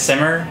said, "Let it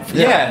simmer."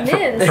 Yeah.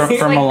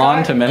 From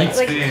Milan to mince.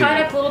 Like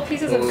cut up little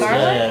pieces of garlic.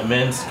 Yeah,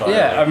 minced garlic.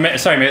 Yeah.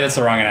 Sorry, maybe that's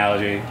the wrong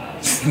analogy.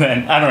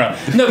 Then I don't know.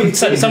 No,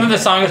 some of the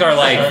songs are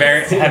like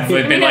have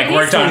been like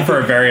worked on for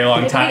a very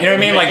long time. You know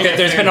what I mean? Like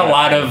there's been a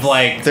lot of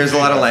like. There's a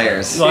lot of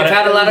layers. We've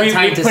had a lot of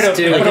time to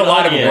stew. We put a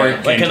lot of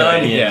work like into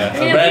an onion,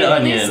 a red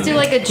onion. Let's do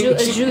like a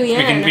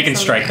julienne. We can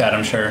strike that,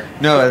 I'm sure.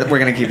 No, we're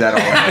gonna keep that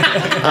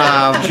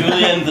all.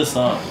 Julienne the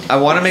song. I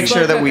want to make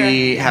sure that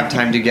we have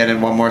time to get in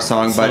one more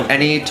song. But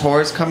any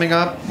tours coming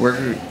up?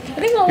 I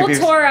think we'll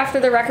tour after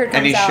the record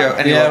comes out.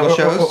 Any local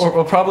shows?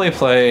 We'll probably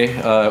play.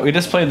 We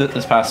just played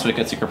this past week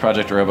at Secret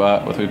Project Robot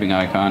with Weeping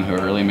Icon, who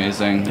are really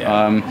amazing.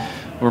 Yeah.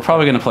 We're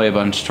probably going to play a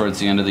bunch towards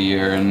the end of the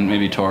year and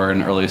maybe tour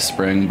in early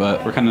spring,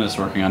 but we're kind of just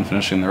working on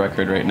finishing the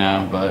record right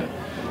now. But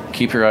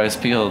keep your eyes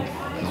peeled.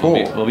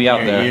 Cool. We'll be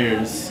out there.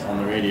 Ears on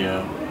the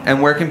radio.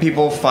 And where can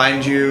people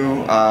find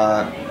you?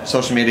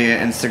 Social media,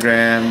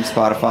 Instagram,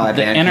 Spotify,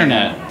 The Bandcamp,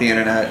 internet. The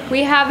internet.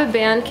 We have a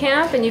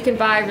Bandcamp, and you can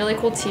buy really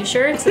cool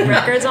T-shirts and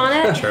records on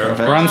it. Sure.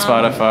 We're on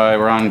Spotify.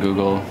 We're on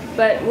Google.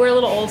 But we're a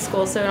little old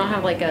school, so we don't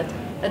have like a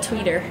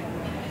tweeter.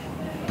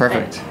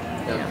 Perfect.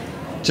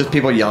 Yeah. Just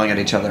people yelling at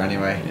each other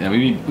anyway. Yeah,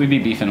 we'd be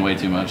beefing way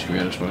too much if we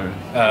had a Twitter.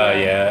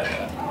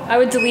 Yeah. I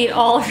would delete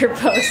all of your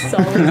posts.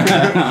 All the time.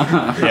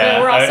 Yeah,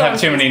 we're I would also have on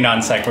too many non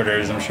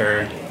sequiturs, I'm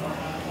sure.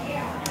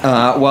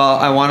 Well,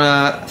 I want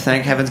to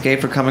thank Heaven's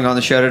Gate for coming on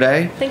the show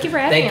today. Thank you for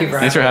having us.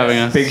 Thanks for having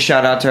us. Big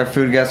shout out to our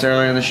food guest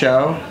earlier in the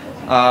show.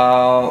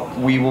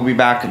 We will be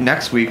back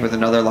next week with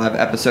another live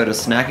episode of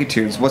Snacky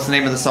Tunes. What's the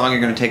name of the song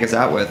you're going to take us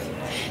out with?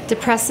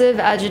 Depressive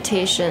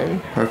Agitation.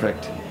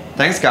 Perfect.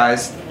 Thanks,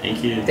 guys.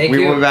 Thank you.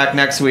 We will be back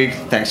next week.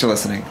 Thanks for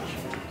listening.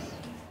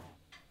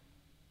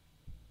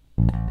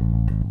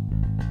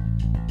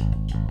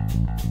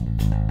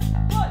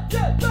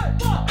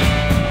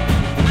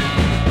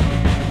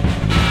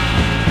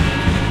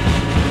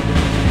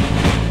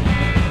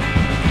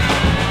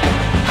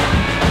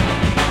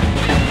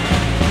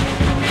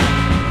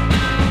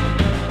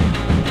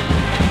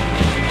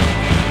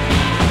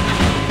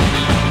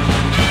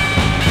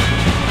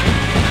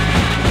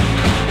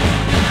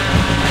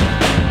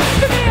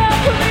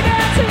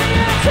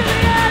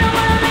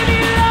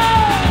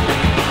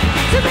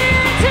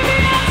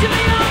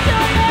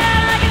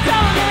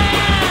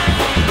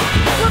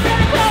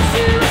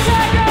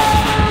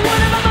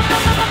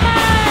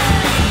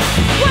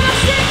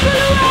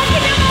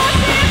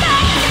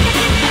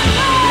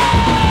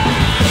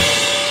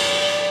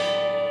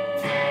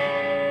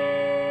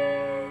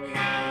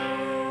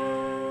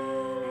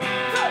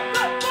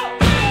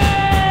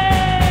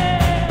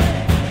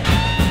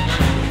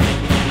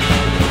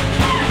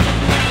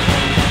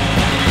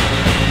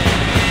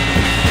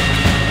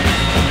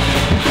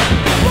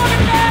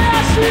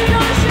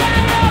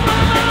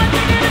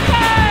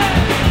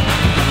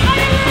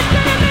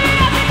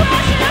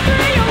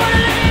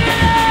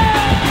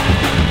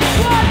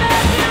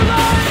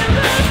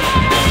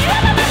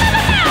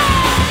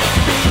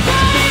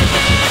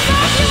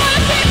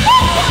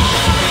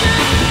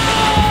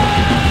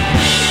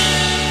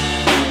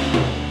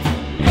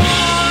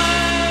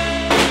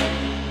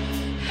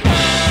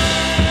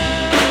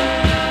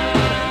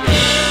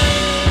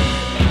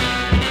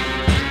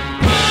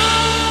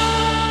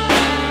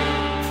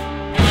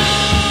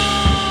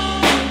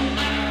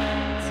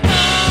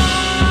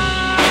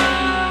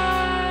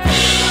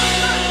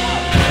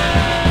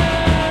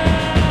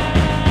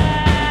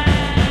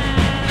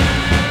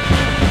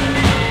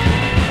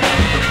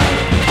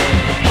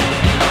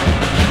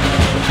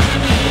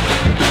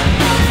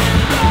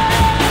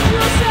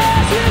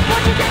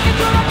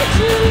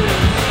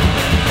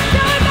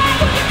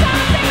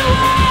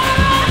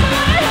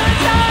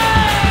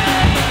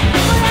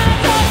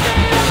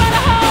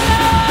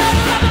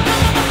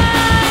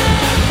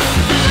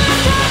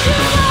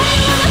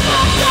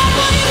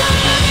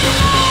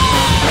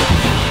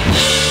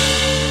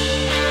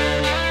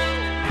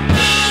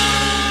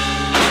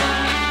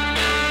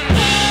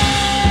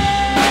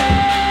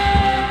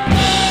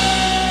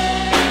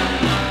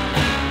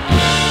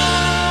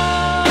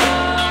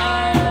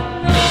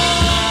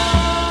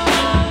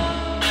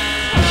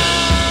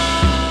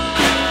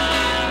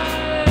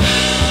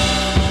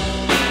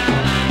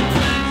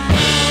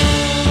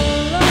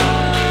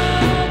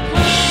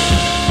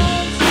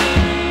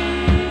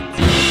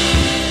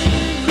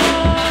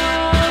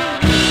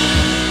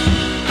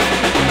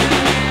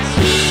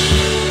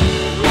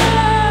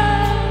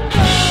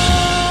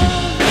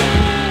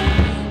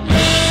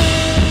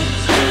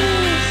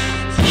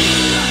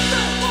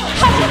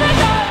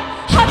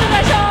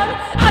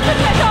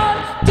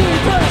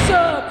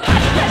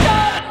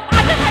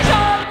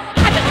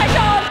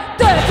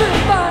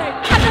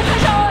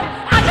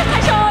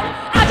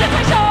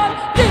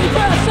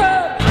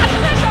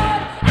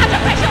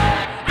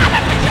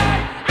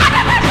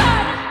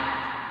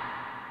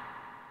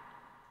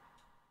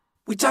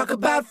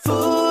 about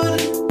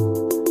food.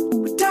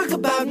 We talk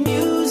about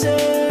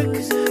music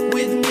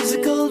with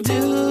musical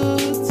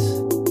dudes.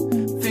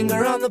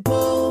 Finger on the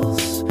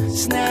pulse,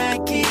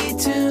 snacky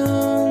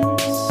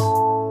tunes.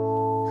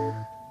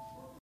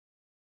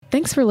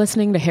 Thanks for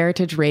listening to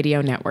Heritage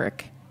Radio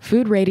Network,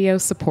 food radio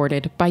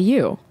supported by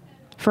you.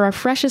 For our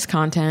freshest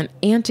content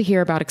and to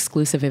hear about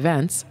exclusive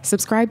events,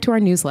 subscribe to our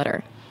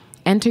newsletter.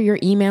 Enter your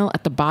email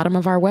at the bottom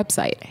of our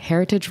website,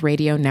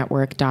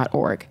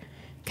 heritageradionetwork.org.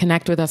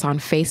 Connect with us on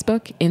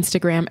Facebook,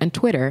 Instagram, and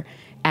Twitter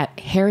at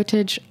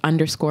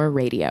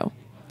heritage_radio.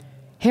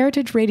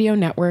 Heritage Radio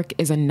Network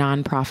is a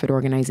nonprofit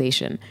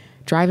organization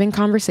driving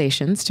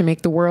conversations to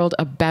make the world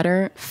a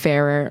better,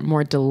 fairer,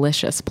 more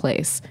delicious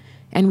place.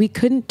 And we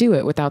couldn't do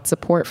it without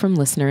support from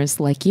listeners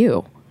like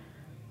you.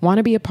 Want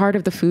to be a part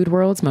of the food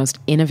world's most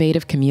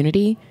innovative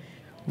community?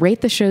 Rate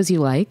the shows you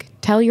like,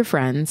 tell your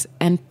friends,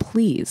 and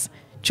please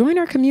join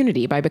our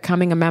community by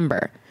becoming a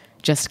member.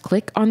 Just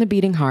click on the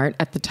beating heart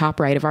at the top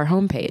right of our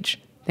homepage.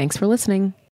 Thanks for listening.